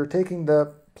nature. You're taking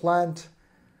the plant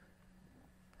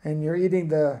and you're eating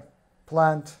the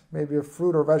plant, maybe a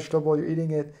fruit or vegetable, you're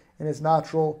eating it in its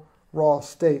natural raw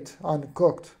state,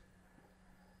 uncooked.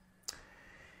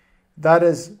 That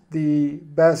is the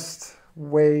best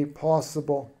way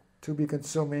possible to be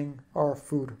consuming our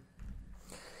food.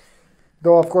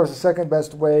 Though, of course, the second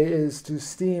best way is to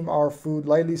steam our food,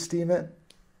 lightly steam it.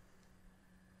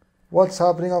 What's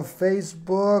happening on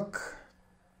Facebook?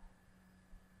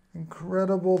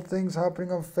 Incredible things happening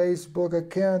on Facebook. I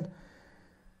can't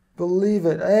believe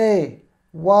it. Hey,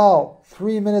 wow,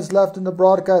 3 minutes left in the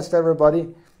broadcast,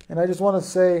 everybody. And I just want to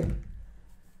say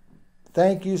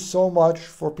thank you so much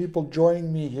for people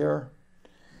joining me here.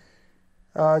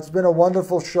 It's been a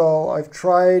wonderful show. I've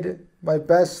tried my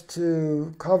best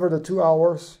to cover the 2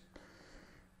 hours,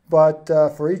 but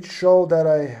for each show that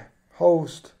I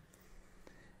host,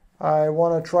 I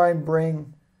want to try and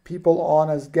bring people on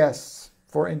as guests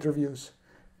for interviews.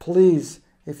 Please,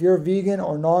 if you're vegan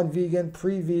or non-vegan,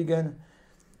 pre-vegan,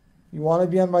 you want to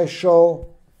be on my show,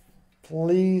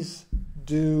 please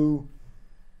do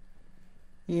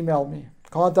email me.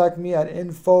 Contact me at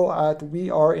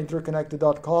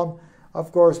info@weareinterconnected.com.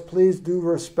 Of course, please do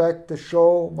respect the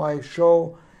show, my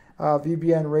show,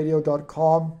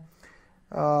 vbnradio.com.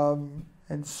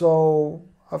 And so,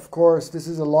 of course, this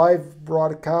is a live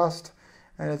broadcast,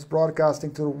 and it's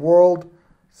broadcasting to the world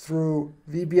through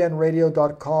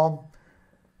vbnradio.com.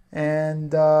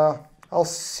 And I'll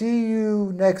see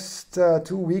you next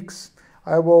 2 weeks.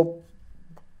 I will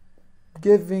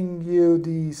giving you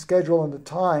the schedule and the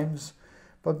times,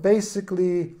 but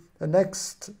basically the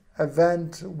next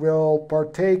event will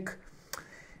partake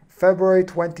February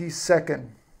 22nd.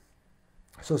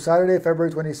 So Saturday, February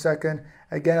 22nd,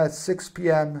 again at 6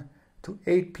 p.m. to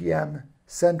 8 p.m.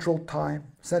 Central Time,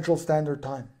 Central Standard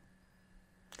Time.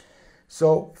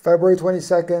 So February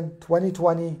 22nd,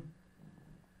 2020,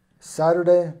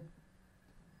 Saturday,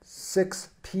 6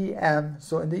 p.m.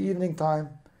 So in the evening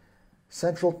time,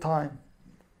 Central Time.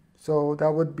 So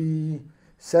that would be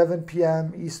 7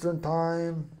 p.m. Eastern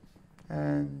Time,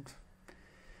 and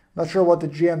not sure what the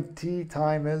GMT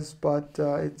time is, but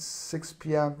it's 6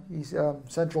 p.m.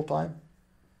 Central Time.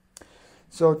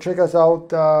 So check us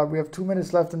out. We have 2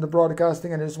 minutes left in the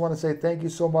broadcasting, and I just want to say thank you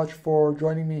so much for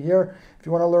joining me here. If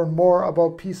you want to learn more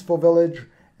about Peaceful Village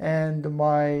and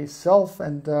myself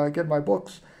and get my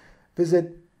books,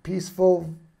 visit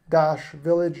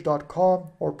peaceful-village.com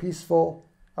or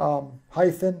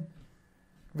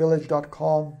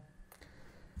peaceful-village.com.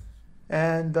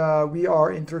 And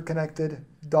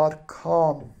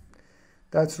weareinterconnected.com.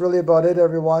 That's really about it,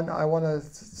 everyone. I want to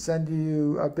send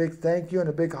you a big thank you and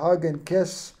a big hug and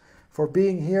kiss for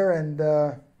being here and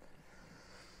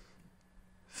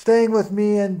staying with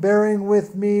me and bearing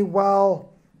with me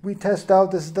while we test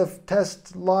out. This is the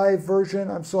test live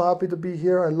version. I'm so happy to be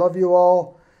here. I love you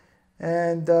all.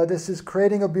 And this is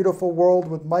Creating a Beautiful World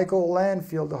with Michael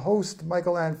Lanfield, the host,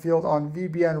 Michael Lanfield, on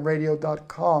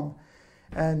vbnradio.com.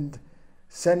 And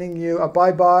sending you a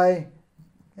bye-bye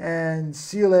and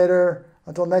see you later.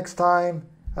 Until next time,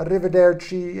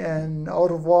 arrivederci and au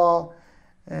revoir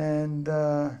and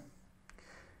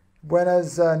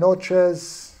buenas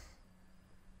noches.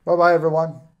 Bye-bye,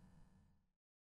 everyone.